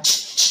Mariah.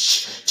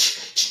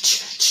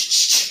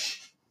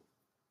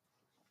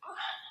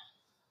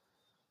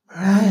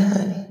 Mariah,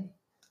 honey.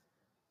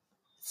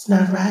 It's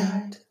not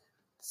right.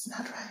 It's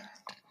not right.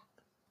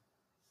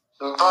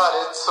 But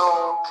it's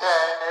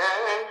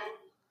okay.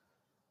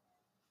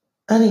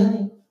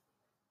 Honey,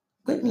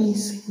 Whitney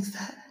sings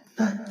that,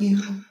 not you.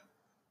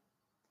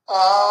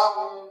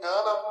 I'm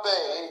gonna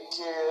make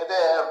it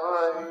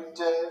every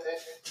day.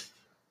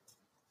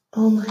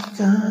 Oh my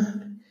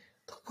God,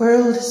 the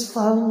world is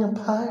falling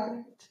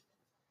apart.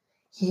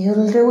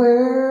 Heal the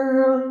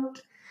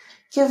world.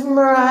 Give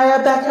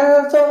Mariah back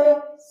her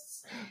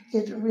voice.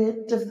 Get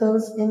rid of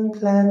those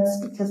implants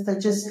because they're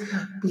just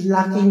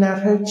blocking out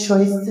her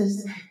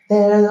choices.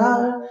 There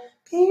are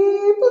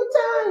people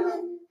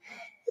dying.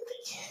 If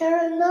they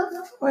care enough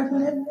for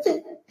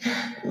living,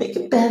 make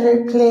a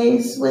better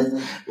place with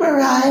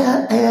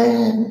Mariah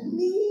and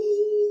me.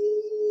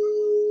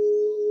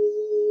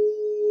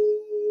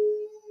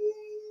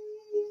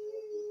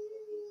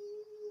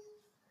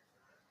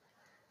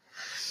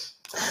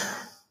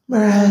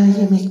 Mariah,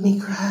 you make me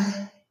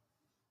cry.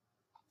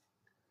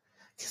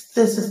 Because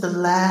this is the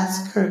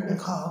last curtain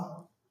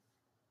call.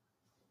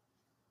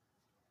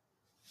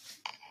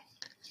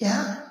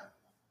 Yeah.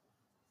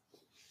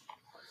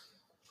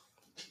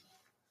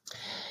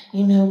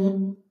 You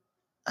know,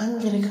 I'm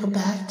going to go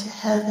back to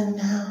heaven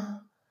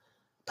now.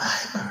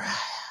 Bye, Mariah.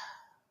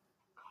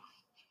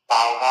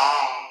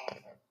 Bye-bye.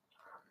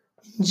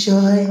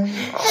 Enjoy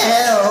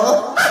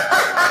hell.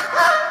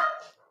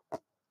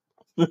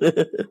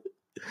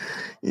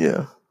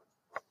 Yeah.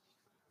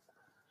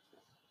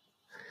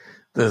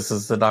 This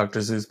is the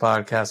Dr. Zeus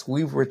podcast.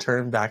 We've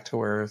returned back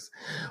to Earth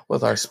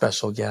with our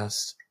special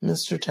guest,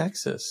 Mr.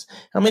 Texas.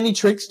 How many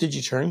tricks did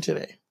you turn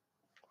today?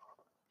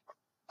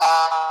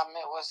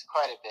 It was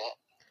quite a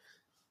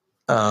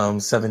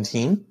bit.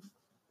 17?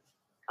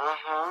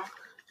 Mm-hmm.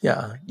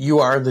 Yeah. You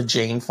are the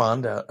Jane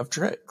Fonda of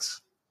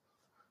tricks.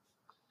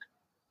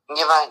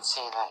 You might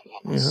say that,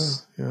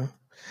 yes. Yeah.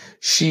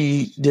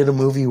 She did a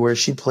movie where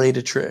she played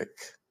a trick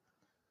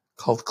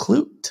called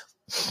Clute.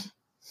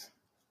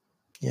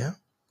 Yeah.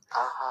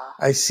 Uh-huh.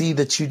 I see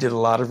that you did a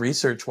lot of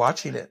research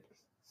watching it.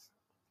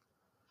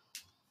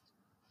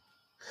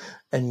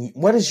 And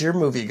what is your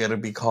movie going to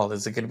be called?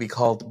 Is it going to be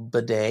called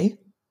Bidet?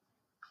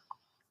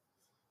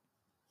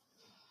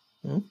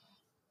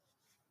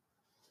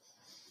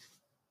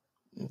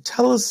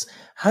 Tell us,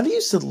 how do you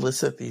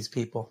solicit these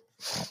people?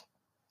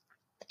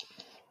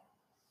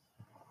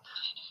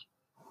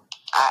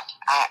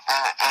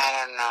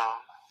 I don't know.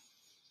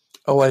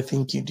 Oh, I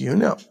think you do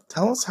know.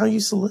 Tell us how you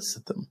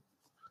solicit them.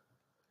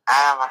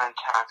 I don't want to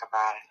talk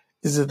about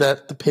it. Is it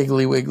that the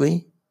Piggly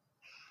Wiggly?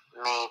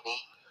 Maybe.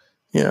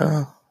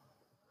 Yeah.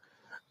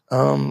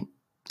 How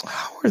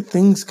are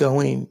things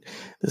going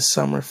this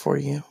summer for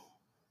you?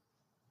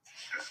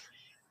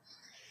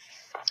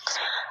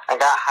 I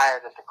got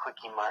hired at the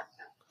Quickie Mart.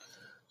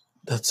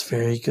 That's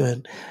very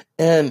good.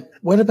 And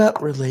what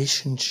about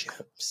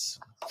relationships?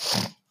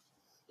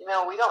 You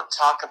know, we don't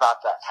talk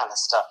about that kind of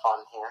stuff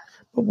on here.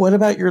 But what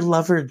about your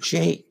lover,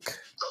 Jake?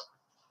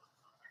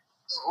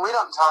 We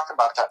don't talk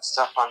about that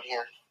stuff on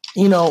here.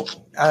 You know,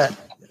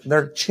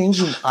 they're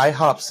changing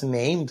IHOP's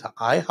name to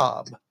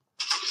IHOB.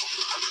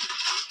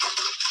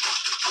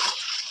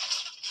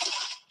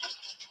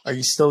 Are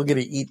you still going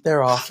to eat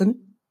there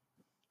often?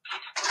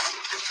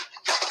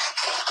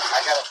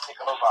 I got a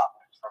to-go box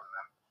from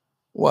them.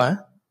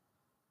 What?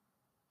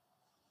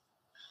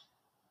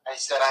 I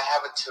said I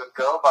have a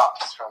to-go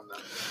box from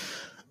them.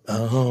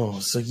 Oh,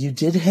 so you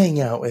did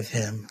hang out with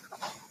him.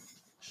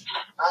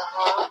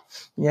 Uh-huh.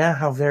 Yeah,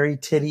 how very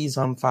titties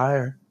on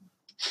fire.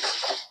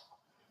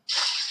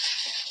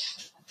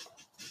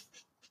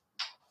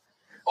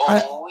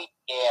 Oh,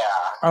 yeah.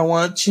 I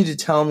want you to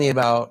tell me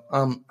about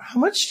how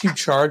much do you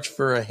charge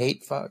for a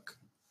hate fuck?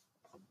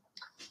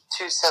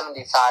 $2.75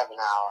 an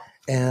hour.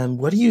 And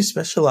what do you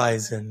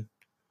specialize in?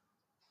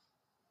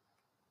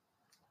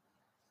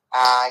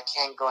 I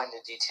can't go into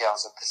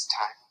details at this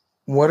time.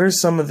 What are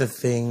some of the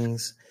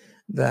things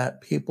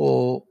that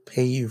people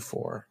pay you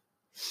for?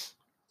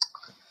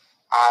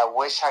 I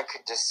wish I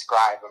could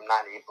describe. I'm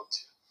not able to.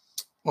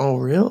 Oh,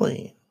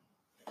 really?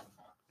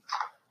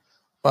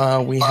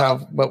 We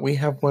have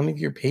one of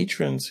your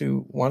patrons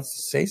who wants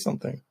to say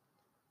something.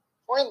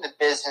 We're in the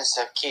business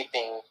of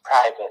keeping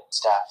private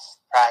stuff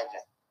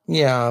private.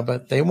 Yeah,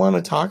 but they want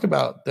to talk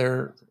about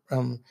their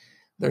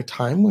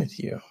time with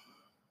you.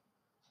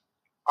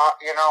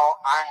 You know,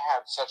 I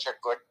had such a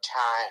good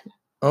time.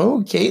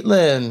 Oh,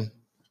 Caitlin.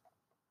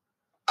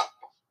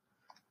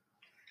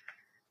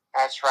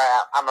 That's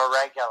right. I'm a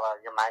regular,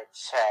 you might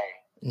say.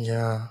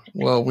 Yeah.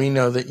 Well, we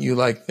know that you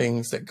like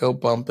things that go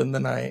bump in the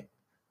night.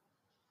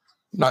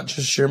 Not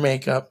just your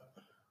makeup.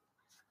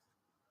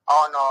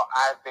 Oh, no,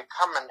 I've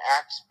become an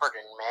expert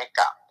in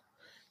makeup.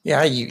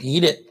 Yeah, you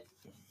eat it.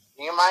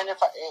 Do you mind if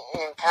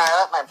can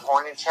I let my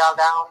ponytail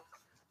down?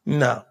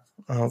 No,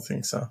 I don't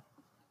think so.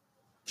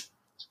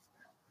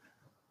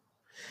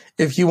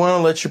 If you want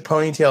to let your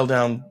ponytail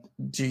down,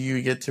 do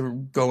you get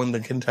to go in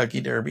the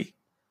Kentucky Derby?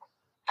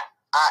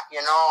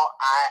 You know,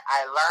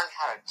 I learned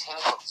how to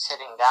tinkle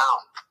sitting down.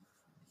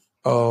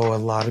 Oh, a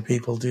lot of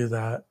people do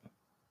that.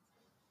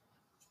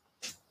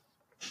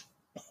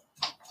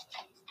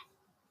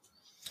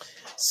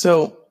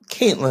 So,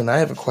 Caitlin, I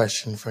have a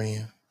question for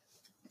you.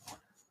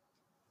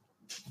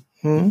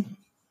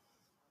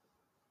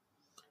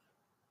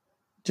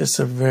 Just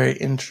a very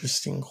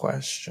interesting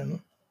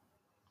question.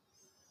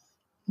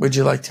 Would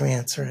you like to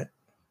answer it?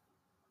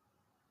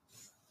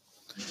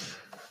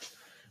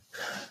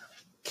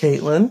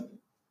 Caitlin,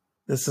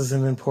 this is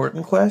an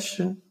important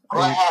question. Go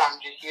ahead, I'm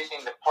just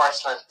using the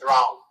porcelain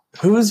throne.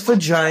 Whose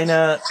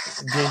vagina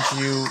did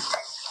you...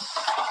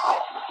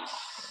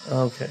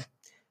 Okay.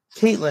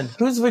 Caitlin,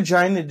 whose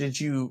vagina did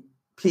you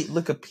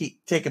take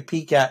a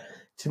peek at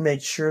to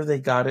make sure they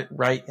got it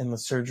right in the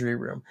surgery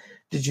room?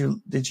 Did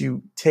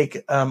you take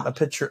a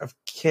picture of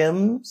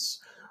Kim's,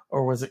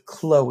 or was it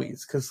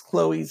Chloe's? Because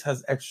Chloe's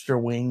has extra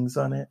wings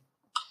on it.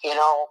 You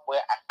know,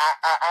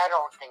 I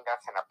don't think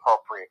that's an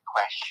appropriate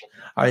question.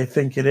 I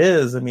think it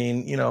is. I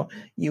mean, you know,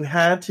 you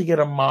had to get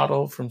a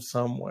model from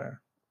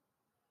somewhere.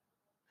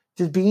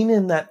 Did being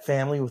in that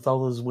family with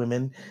all those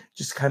women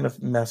just kind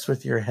of mess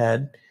with your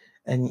head,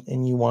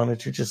 and you wanted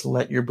to just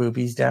let your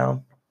boobies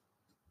down?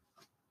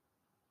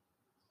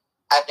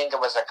 I think it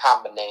was a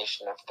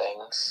combination of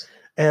things.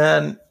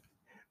 And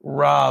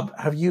Rob,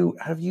 have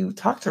you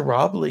talked to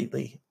Rob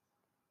lately?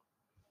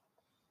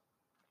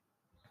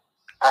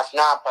 I've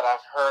not, but I've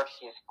heard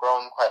he's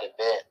grown quite a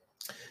bit.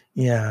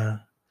 Yeah.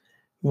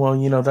 Well,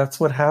 you know, that's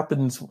what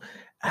happens.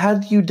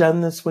 Had you done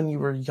this when you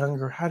were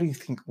younger, how do you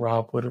think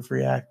Rob would have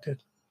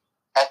reacted?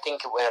 I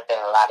think it would have been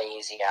a lot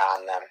easier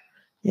on them.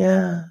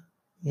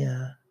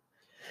 Yeah.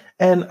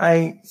 And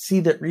I see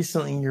that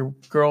recently your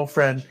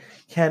girlfriend,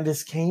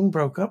 Candace Kane,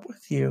 broke up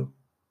with you.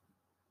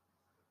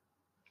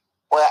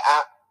 Well,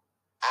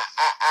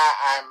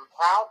 I'm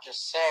proud to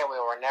say we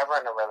were never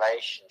in a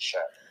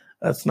relationship.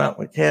 That's not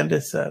what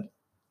Candace said.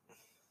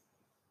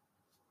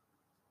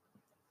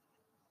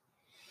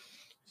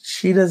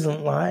 She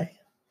doesn't lie.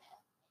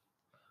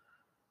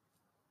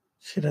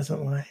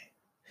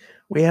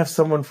 We have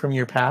someone from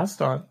your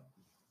past on.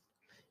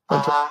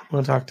 Want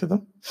to talk to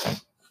them?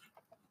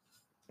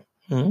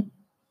 Go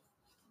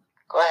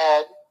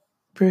ahead.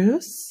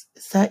 Bruce,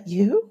 is that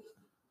you?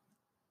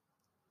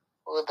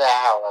 Who the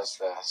hell is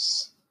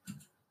this?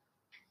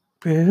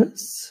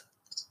 Bruce,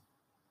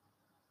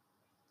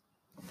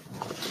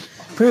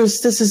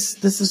 this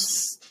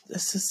is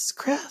This is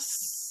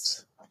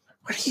Chris.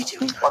 What are you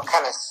doing on What here?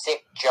 kind of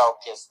sick joke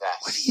is this?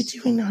 What are you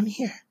doing on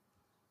here?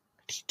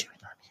 What are you doing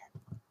on here?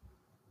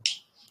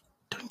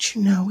 Don't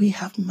you know we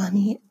have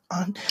money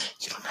on...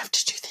 You don't have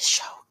to do this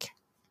show, okay?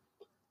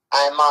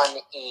 I'm on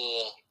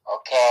E,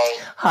 okay?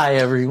 Hi,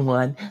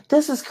 everyone.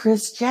 This is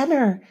Kris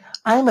Jenner.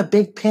 I'm a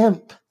big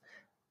pimp.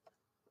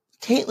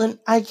 Caitlin,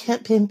 I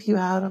can't pimp you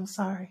out. I'm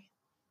sorry.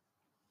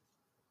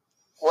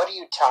 What are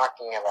you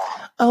talking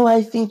about? Oh,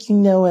 I think you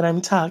know what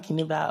I'm talking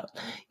about.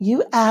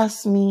 You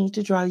asked me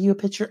to draw you a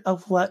picture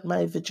of what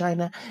my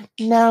vagina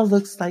now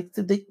looks like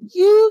so that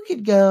you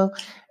could go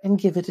and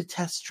give it a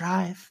test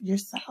drive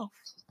yourself.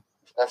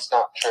 That's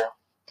not true.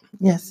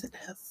 Yes, it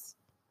is.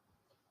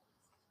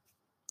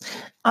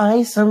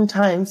 I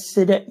sometimes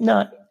sit at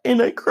night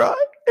and I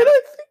cry and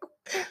I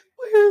think,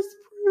 where's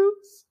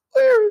Bruce?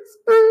 Where is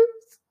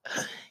Bruce?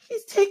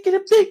 He's taking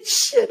a big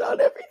shit on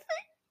everything.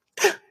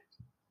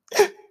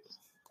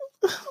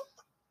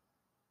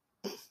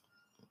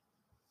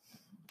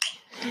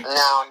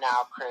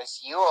 Now,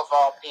 Chris, you of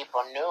all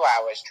people knew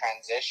I was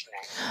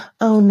transitioning.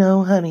 Oh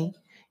no, honey.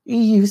 You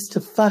used to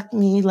fuck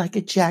me like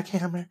a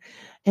jackhammer.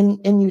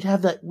 And you'd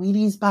have that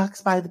Wheaties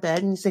box by the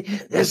bed and you say,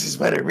 this is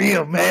what a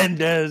real man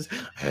does.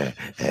 I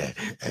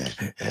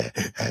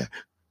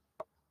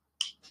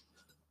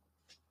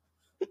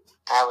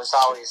was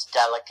always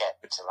delicate,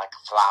 like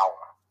a flower.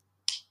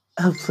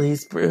 Oh,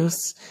 please,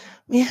 Bruce.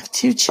 We have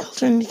 2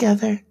 children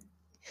together.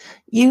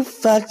 You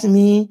fucked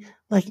me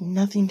like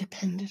nothing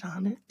depended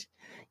on it.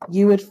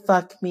 You would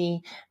fuck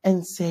me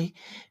and say,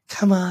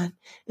 come on,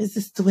 is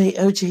this the way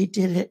OJ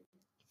did it?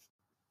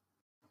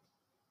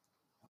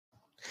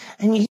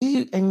 And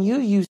you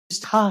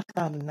used talk,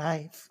 not a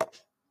knife.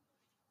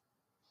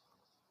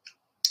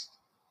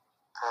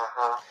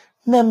 Uh-huh.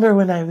 Remember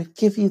when I would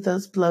give you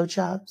those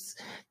blowjobs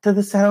to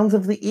the sounds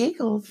of the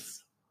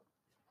Eagles?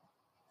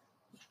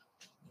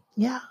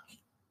 Yeah.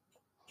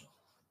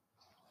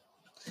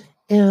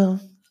 Ew.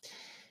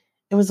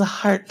 It was a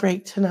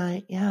heartbreak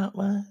tonight. Yeah, it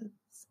was.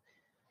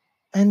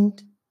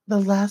 And the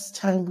last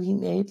time we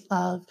made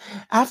love,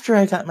 after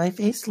I got my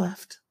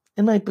facelift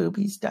and my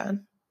boobies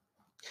done,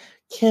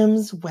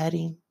 Kim's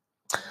wedding.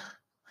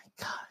 My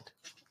God,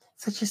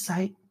 such a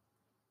sight.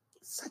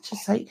 Such a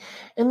sight.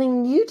 And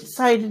then you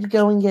decided to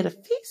go and get a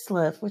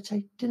facelift, which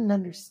I didn't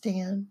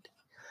understand.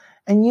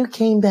 And you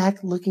came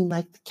back looking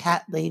like the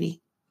cat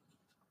lady.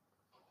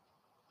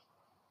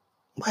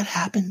 What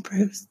happened,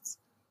 Bruce?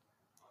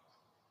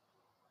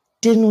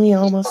 Didn't we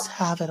almost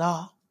have it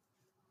all?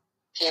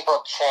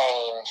 People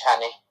change,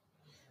 honey.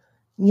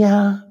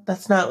 Yeah,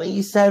 that's not what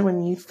you said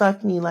when you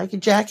fucked me like a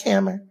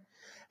jackhammer.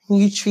 And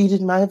you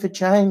treated my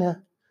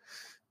vagina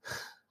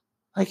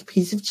like a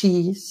piece of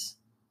cheese.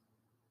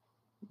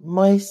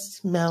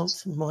 Moist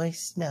melt,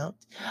 moist melt.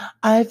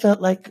 I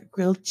felt like a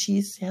grilled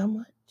cheese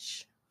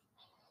sandwich.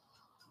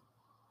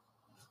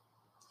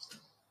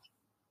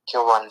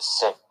 You're one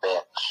sick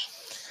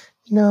bitch.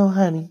 No,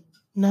 honey,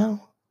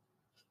 no.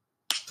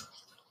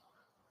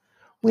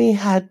 We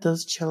had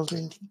those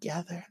children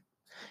together.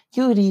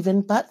 You would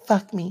even butt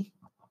fuck me.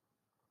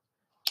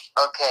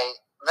 Okay,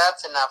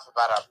 that's enough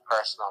about our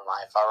personal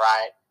life, all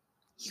right?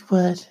 You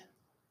would.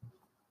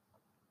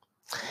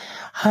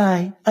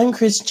 Hi, I'm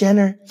Kris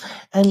Jenner,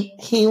 and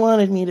he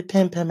wanted me to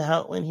pimp him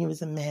out when he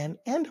was a man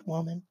and a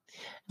woman.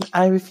 And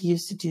I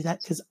refused to do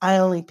that because I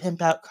only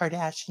pimp out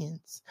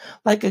Kardashians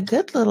like a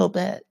good little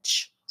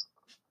bitch.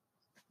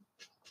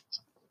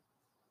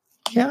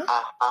 Yeah?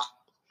 Uh-huh.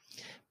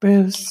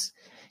 Bruce,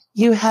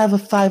 you have a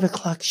 5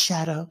 o'clock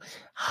shadow.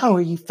 How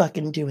are you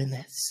fucking doing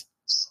this?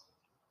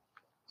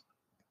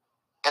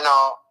 You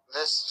know,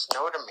 this is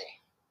new to me.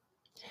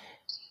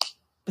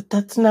 But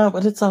that's not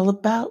what it's all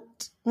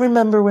about.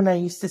 Remember when I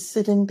used to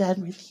sit in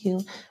bed with you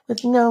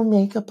with no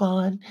makeup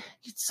on?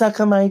 You'd suck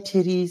on my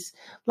titties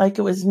like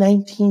it was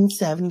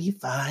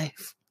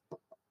 1975.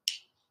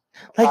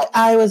 Like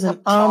I was an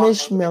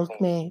Amish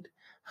milkmaid.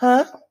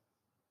 Huh?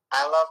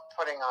 I love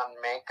putting on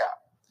makeup.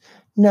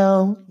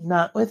 No,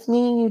 not with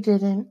me, you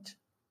didn't.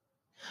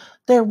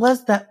 There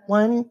was that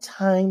one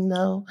time,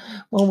 though,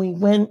 when we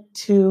went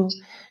to,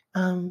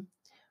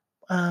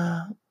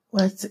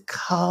 what's it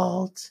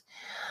called?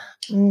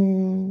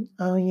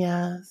 Oh,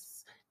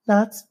 yes,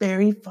 Knott's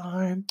Berry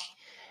Farm.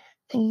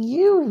 And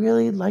you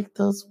really liked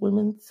those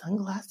women's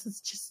sunglasses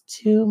just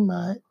too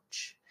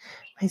much.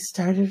 I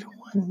started to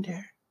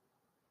wonder.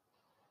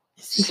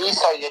 See,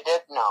 so you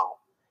did know.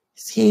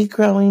 Is he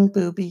growing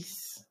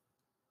boobies?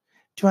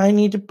 Do I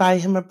need to buy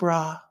him a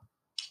bra?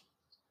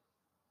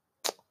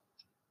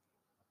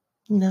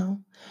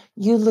 No.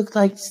 You look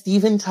like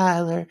Steven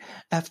Tyler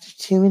after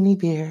too many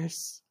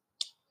beers.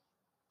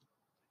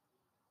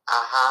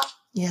 Uh-huh.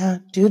 Yeah,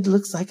 dude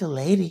looks like a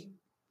lady.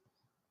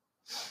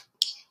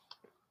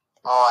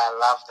 Oh, I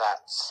love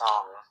that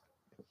song.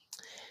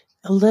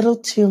 A little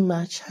too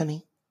much,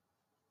 honey.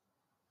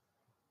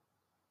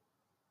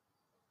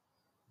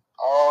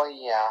 Oh,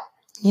 yeah.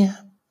 Yeah.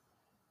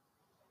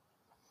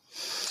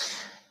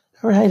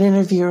 All right,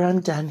 interviewer,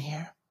 I'm done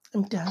here.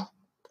 I'm done.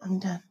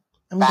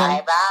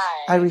 Bye-bye.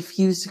 I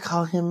refuse to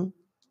call him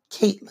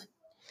Caitlin,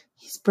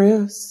 he's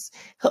Bruce.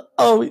 He'll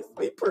always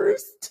be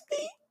Bruce to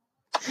me.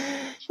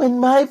 When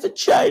my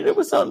vagina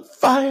was on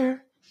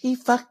fire, he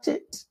fucked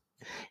it.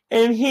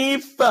 And he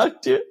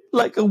fucked it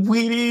like a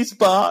Wheaties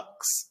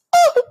box.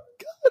 Oh,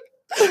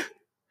 God.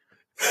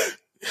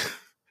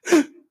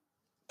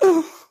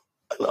 Oh,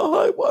 and all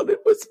I wanted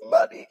was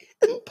money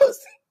and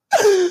pussy.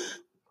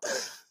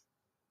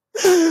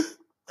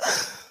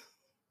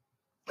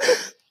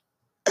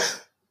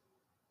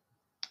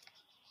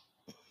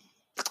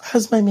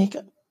 How's my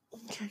makeup?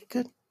 Okay,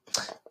 good.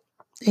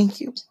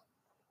 Thank you.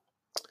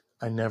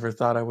 I never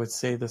thought I would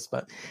say this,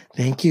 but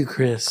thank you,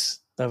 Chris.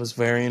 That was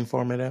very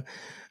informative.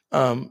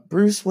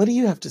 Bruce, what do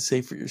you have to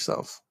say for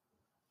yourself?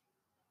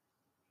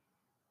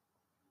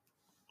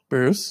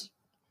 Bruce?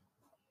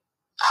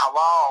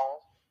 Hello?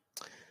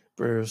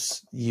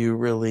 Bruce, you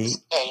really...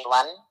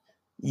 Caitlin?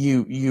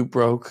 You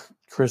broke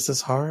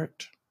Chris's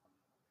heart.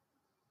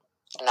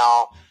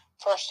 No.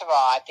 First of all,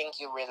 I think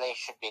you really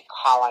should be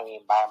calling me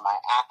by my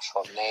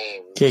actual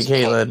name. Okay,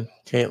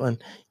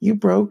 Caitlin, you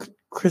broke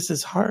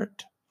Chris's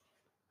heart.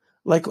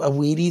 Like a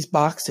Wheaties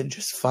box that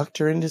just fucked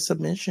her into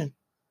submission.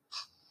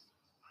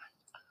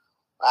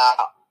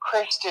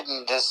 Chris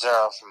didn't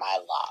deserve my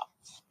love.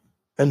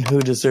 And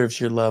who deserves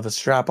your love? A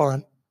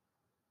strap-on?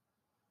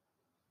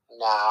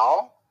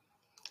 No.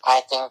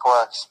 I think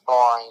we're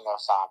exploring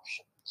those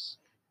options.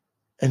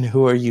 And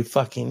who are you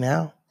fucking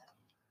now?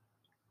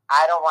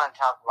 I don't want to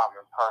talk about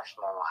my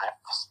personal life,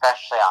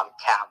 especially on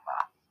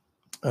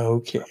camera.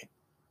 Okay.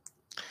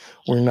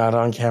 We're not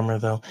on camera,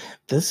 though.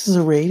 This is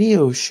a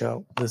radio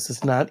show. This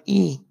is not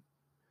E.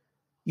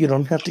 You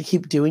don't have to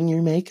keep doing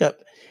your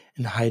makeup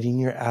and hiding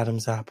your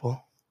Adam's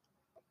apple.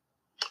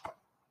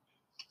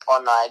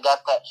 Oh, no, I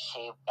got that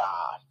shaved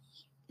off.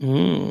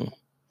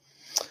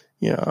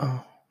 Yeah.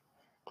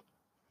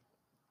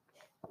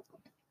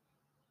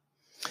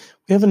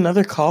 We have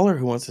another caller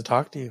who wants to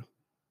talk to you.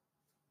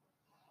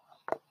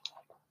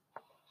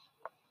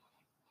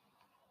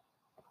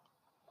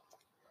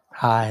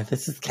 Hi,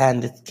 this is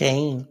Candace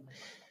Kane.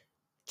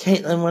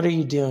 Caitlin, what are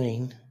you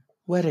doing?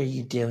 What are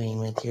you doing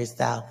with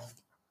yourself?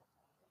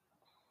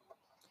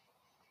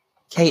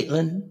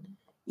 Caitlin,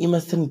 you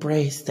must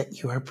embrace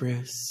that you are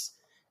Bruce.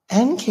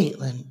 And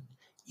Caitlin,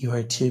 you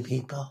are two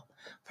people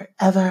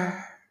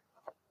forever.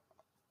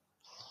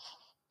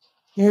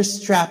 Your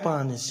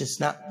strap-on is just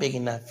not big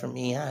enough for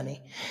me,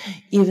 honey.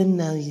 Even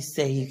though you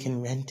say you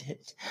can rent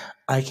it,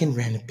 I can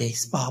rent a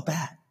baseball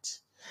bat.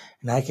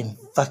 And I can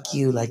fuck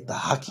you like the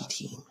hockey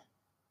team.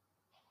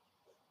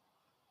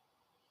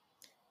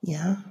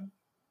 Yeah?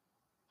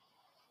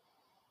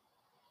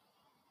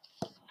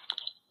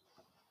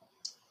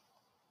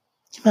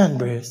 Come on,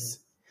 Bruce.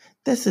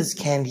 This is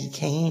Candy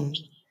Cane.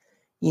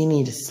 You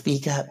need to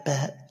speak up,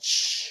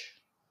 bitch.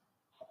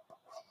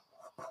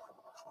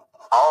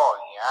 Oh,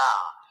 yeah.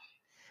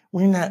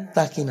 We're not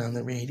fucking on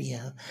the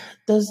radio.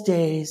 Those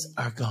days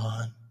are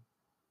gone.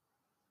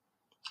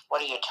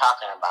 What are you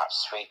talking about,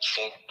 sweet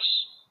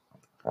cheeks?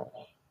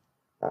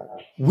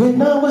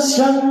 When I was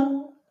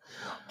young,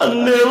 I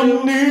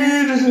never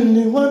needed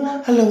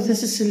anyone. Hello,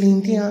 this is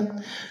Celine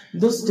Dion.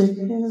 Those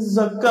days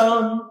are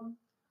gone.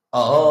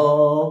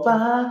 All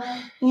by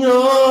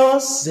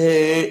yourself,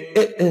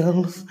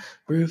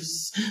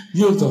 Bruce.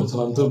 You don't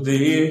want to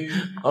be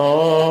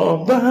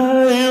all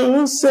by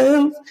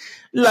yourself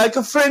like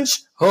a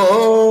French whore.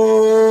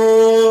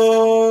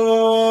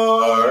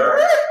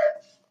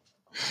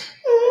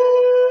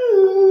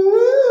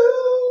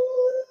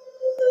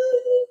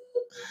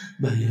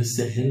 By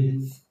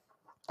yourself.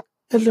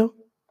 Hello,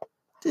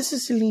 this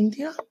is Celine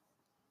Dion.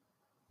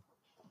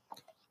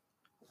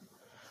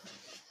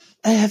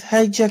 I have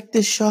hijacked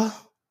this show.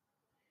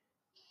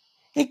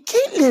 Hey,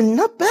 Caitlin,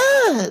 not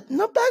bad.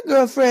 Not bad,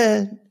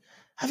 girlfriend.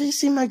 Have you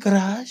seen my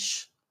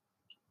garage?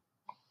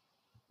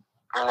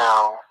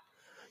 No.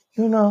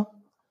 You know,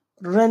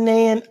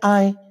 Renee and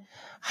I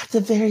had a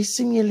very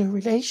similar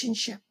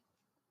relationship.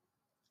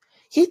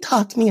 He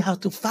taught me how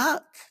to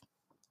fuck.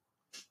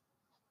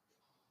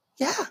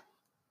 Yeah.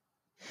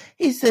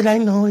 He said, I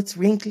know it's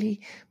wrinkly,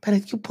 but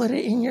if you put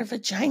it in your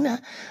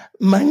vagina,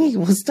 money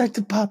will start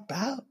to pop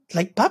out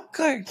like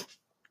popcorn.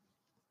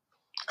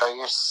 Oh,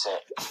 you're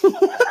sick.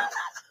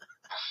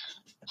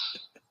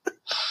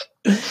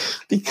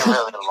 You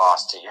really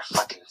lost it. You're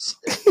fucking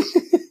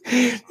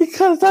sick.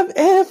 Because I'm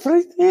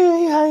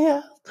everything I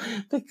am.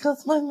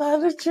 Because my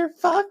manager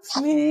fucks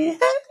me.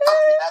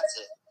 That's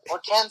it. We're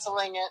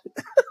canceling it.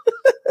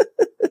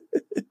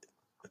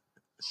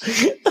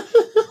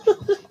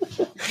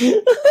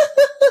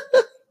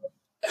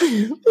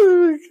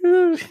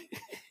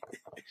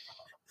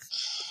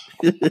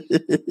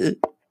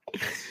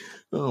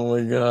 Oh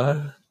my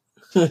god.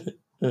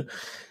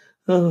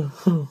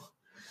 Oh.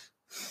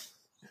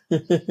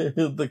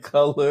 The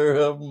color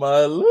of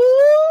my love.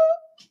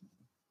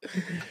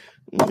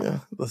 Yeah,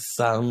 the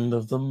sound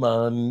of the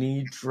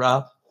money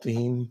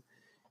dropping.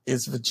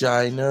 His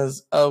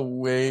vagina's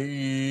away.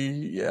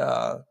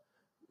 Yeah.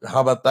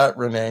 How about that,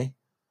 Renee?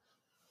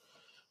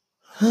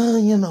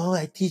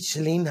 I teach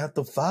Celine how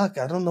to fuck.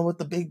 I don't know what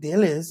the big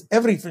deal is.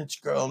 Every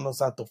French girl knows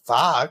how to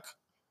fuck.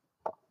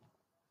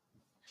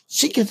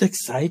 She gets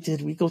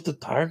excited. We go to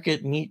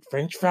Target and eat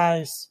French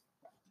fries.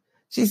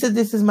 She said,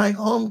 this is my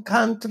home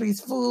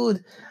country's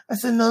food. I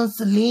said, no,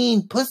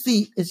 Celine,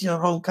 pussy is your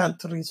home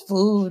country's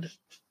food.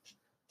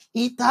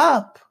 Eat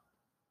up.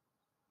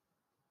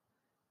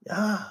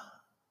 Yeah.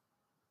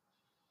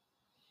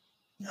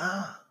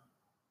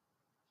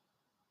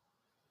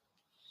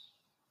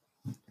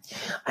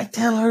 I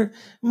tell her,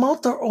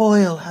 motor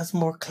oil has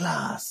more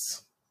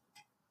class.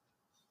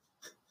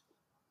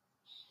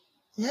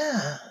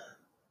 Yeah.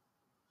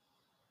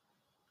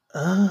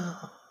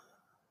 I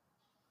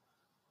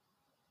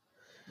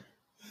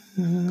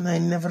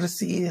never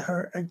see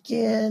her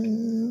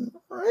again.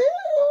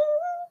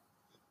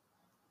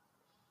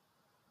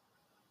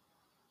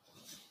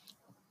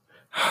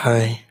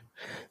 Hi,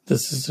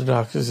 this is the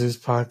Dr. Zeus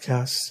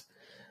podcast.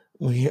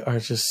 We are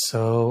just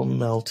so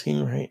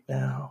melting right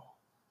now.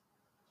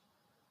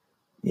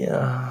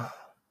 Yeah.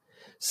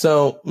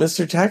 So,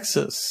 Mr.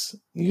 Texas,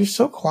 you're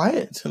so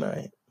quiet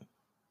tonight.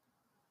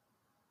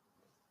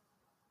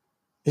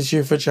 Is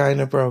your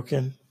vagina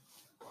broken?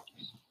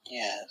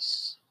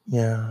 Yes.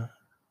 Yeah.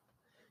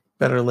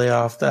 Better lay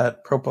off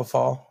that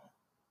propofol.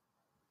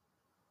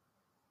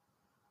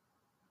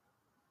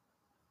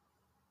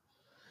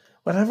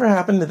 Whatever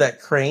happened to that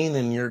crane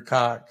in your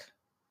cock?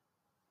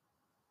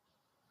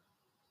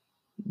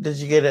 Did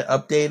you get it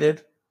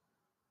updated?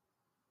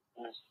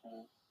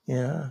 Mm-hmm.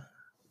 Yeah.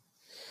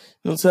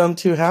 You don't sound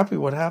too happy.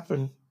 What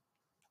happened?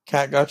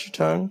 Cat got your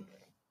tongue?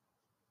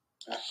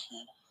 Mm-hmm.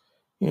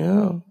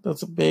 Yeah,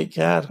 that's a big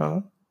cat,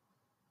 huh?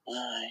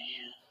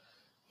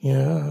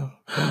 Yeah.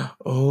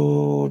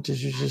 Oh,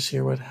 did you just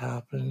hear what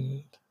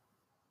happened?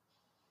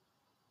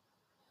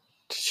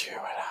 Did you hear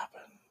what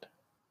happened?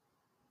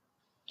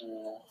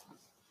 No.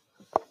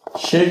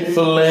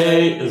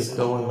 Chick-fil-A is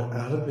going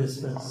out of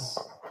business.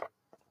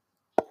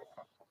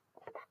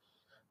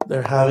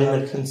 They're having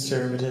a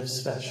conservative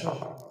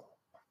special.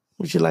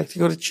 Would you like to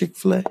go to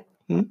Chick-fil-A?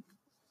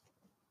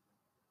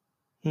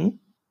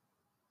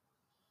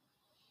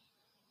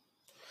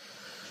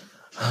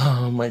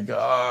 Oh my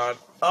God.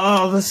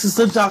 Oh, this is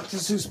the Dr.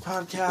 Zeus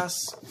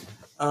podcast.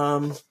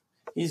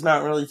 He's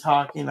not really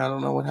talking. I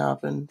don't know what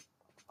happened.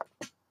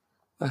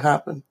 What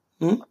happened?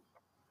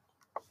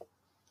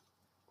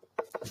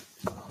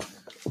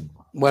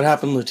 What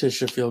happened,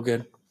 Letitia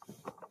Feelgood?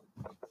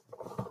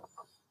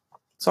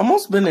 It's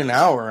almost been an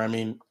hour. I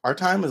mean, our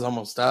time is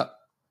almost up.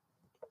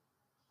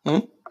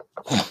 All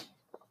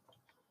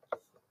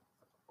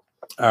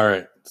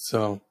right.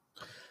 So,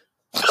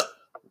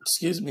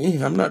 excuse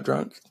me. I'm not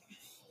drunk.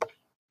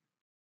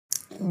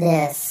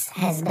 This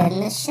has been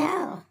the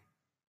show.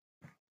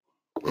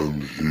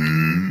 And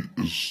he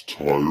is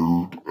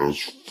tired as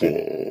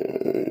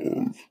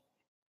fuck.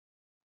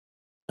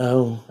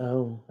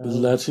 Oh,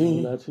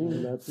 letting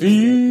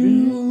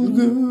feel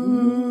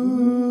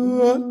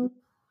good.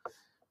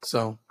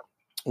 So,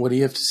 what do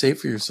you have to say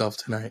for yourself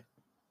tonight?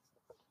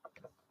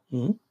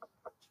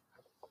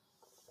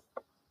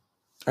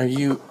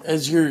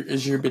 Is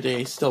your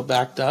bidet still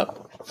backed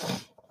up?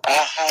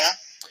 Uh-huh.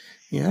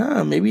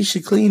 Yeah, maybe you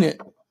should clean it.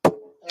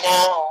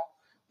 No.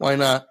 Why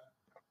not?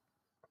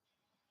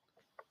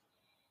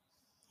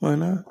 Why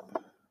not?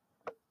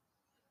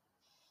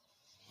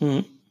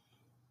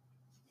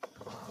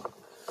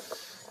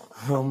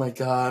 Oh my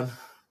God.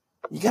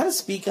 You gotta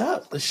speak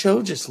up. The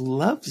show just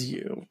loves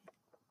you.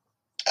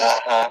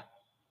 Uh-huh.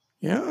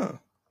 Yeah.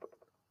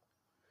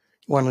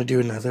 Want to do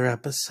another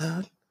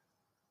episode?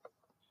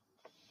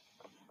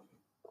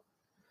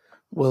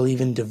 We'll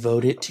even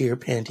devote it to your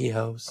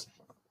pantyhose.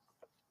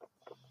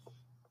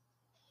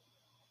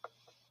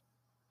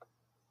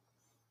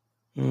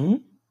 Mm-hmm.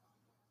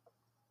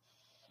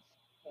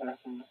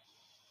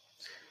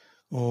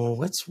 Oh,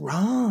 what's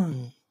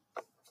wrong?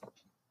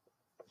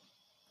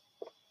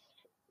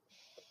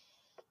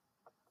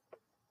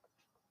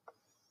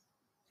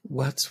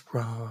 What's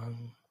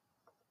wrong?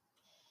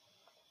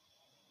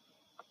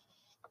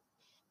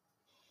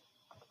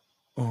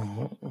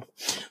 Oh,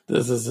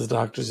 this is the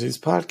Dr. Zeus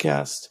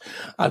podcast.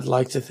 I'd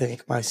like to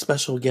thank my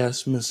special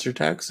guest, Mr.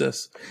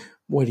 Texas.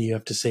 What do you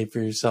have to say for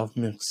yourself,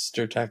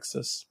 Mr.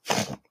 Texas?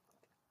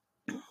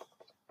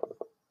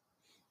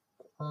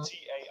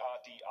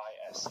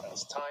 TARDIS.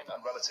 That's time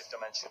and relative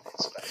dimension in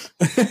space.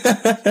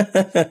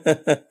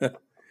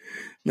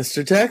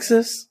 Mr.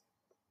 Texas?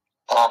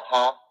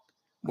 Uh-huh.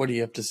 What do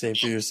you have to say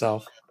for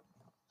yourself?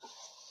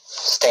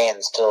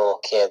 Staying still,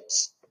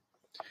 kids.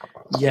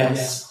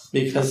 Yes,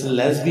 because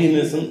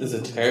lesbianism is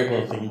a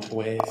terrible thing to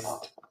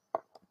waste.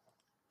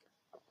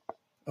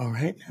 All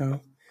right,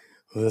 now.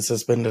 Well, this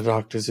has been the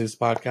Dr. Zeus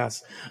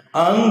podcast.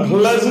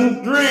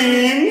 Unpleasant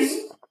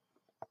dreams!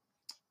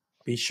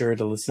 Be sure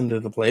to listen to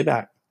the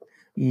playback,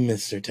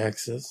 Mr.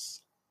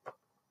 Texas.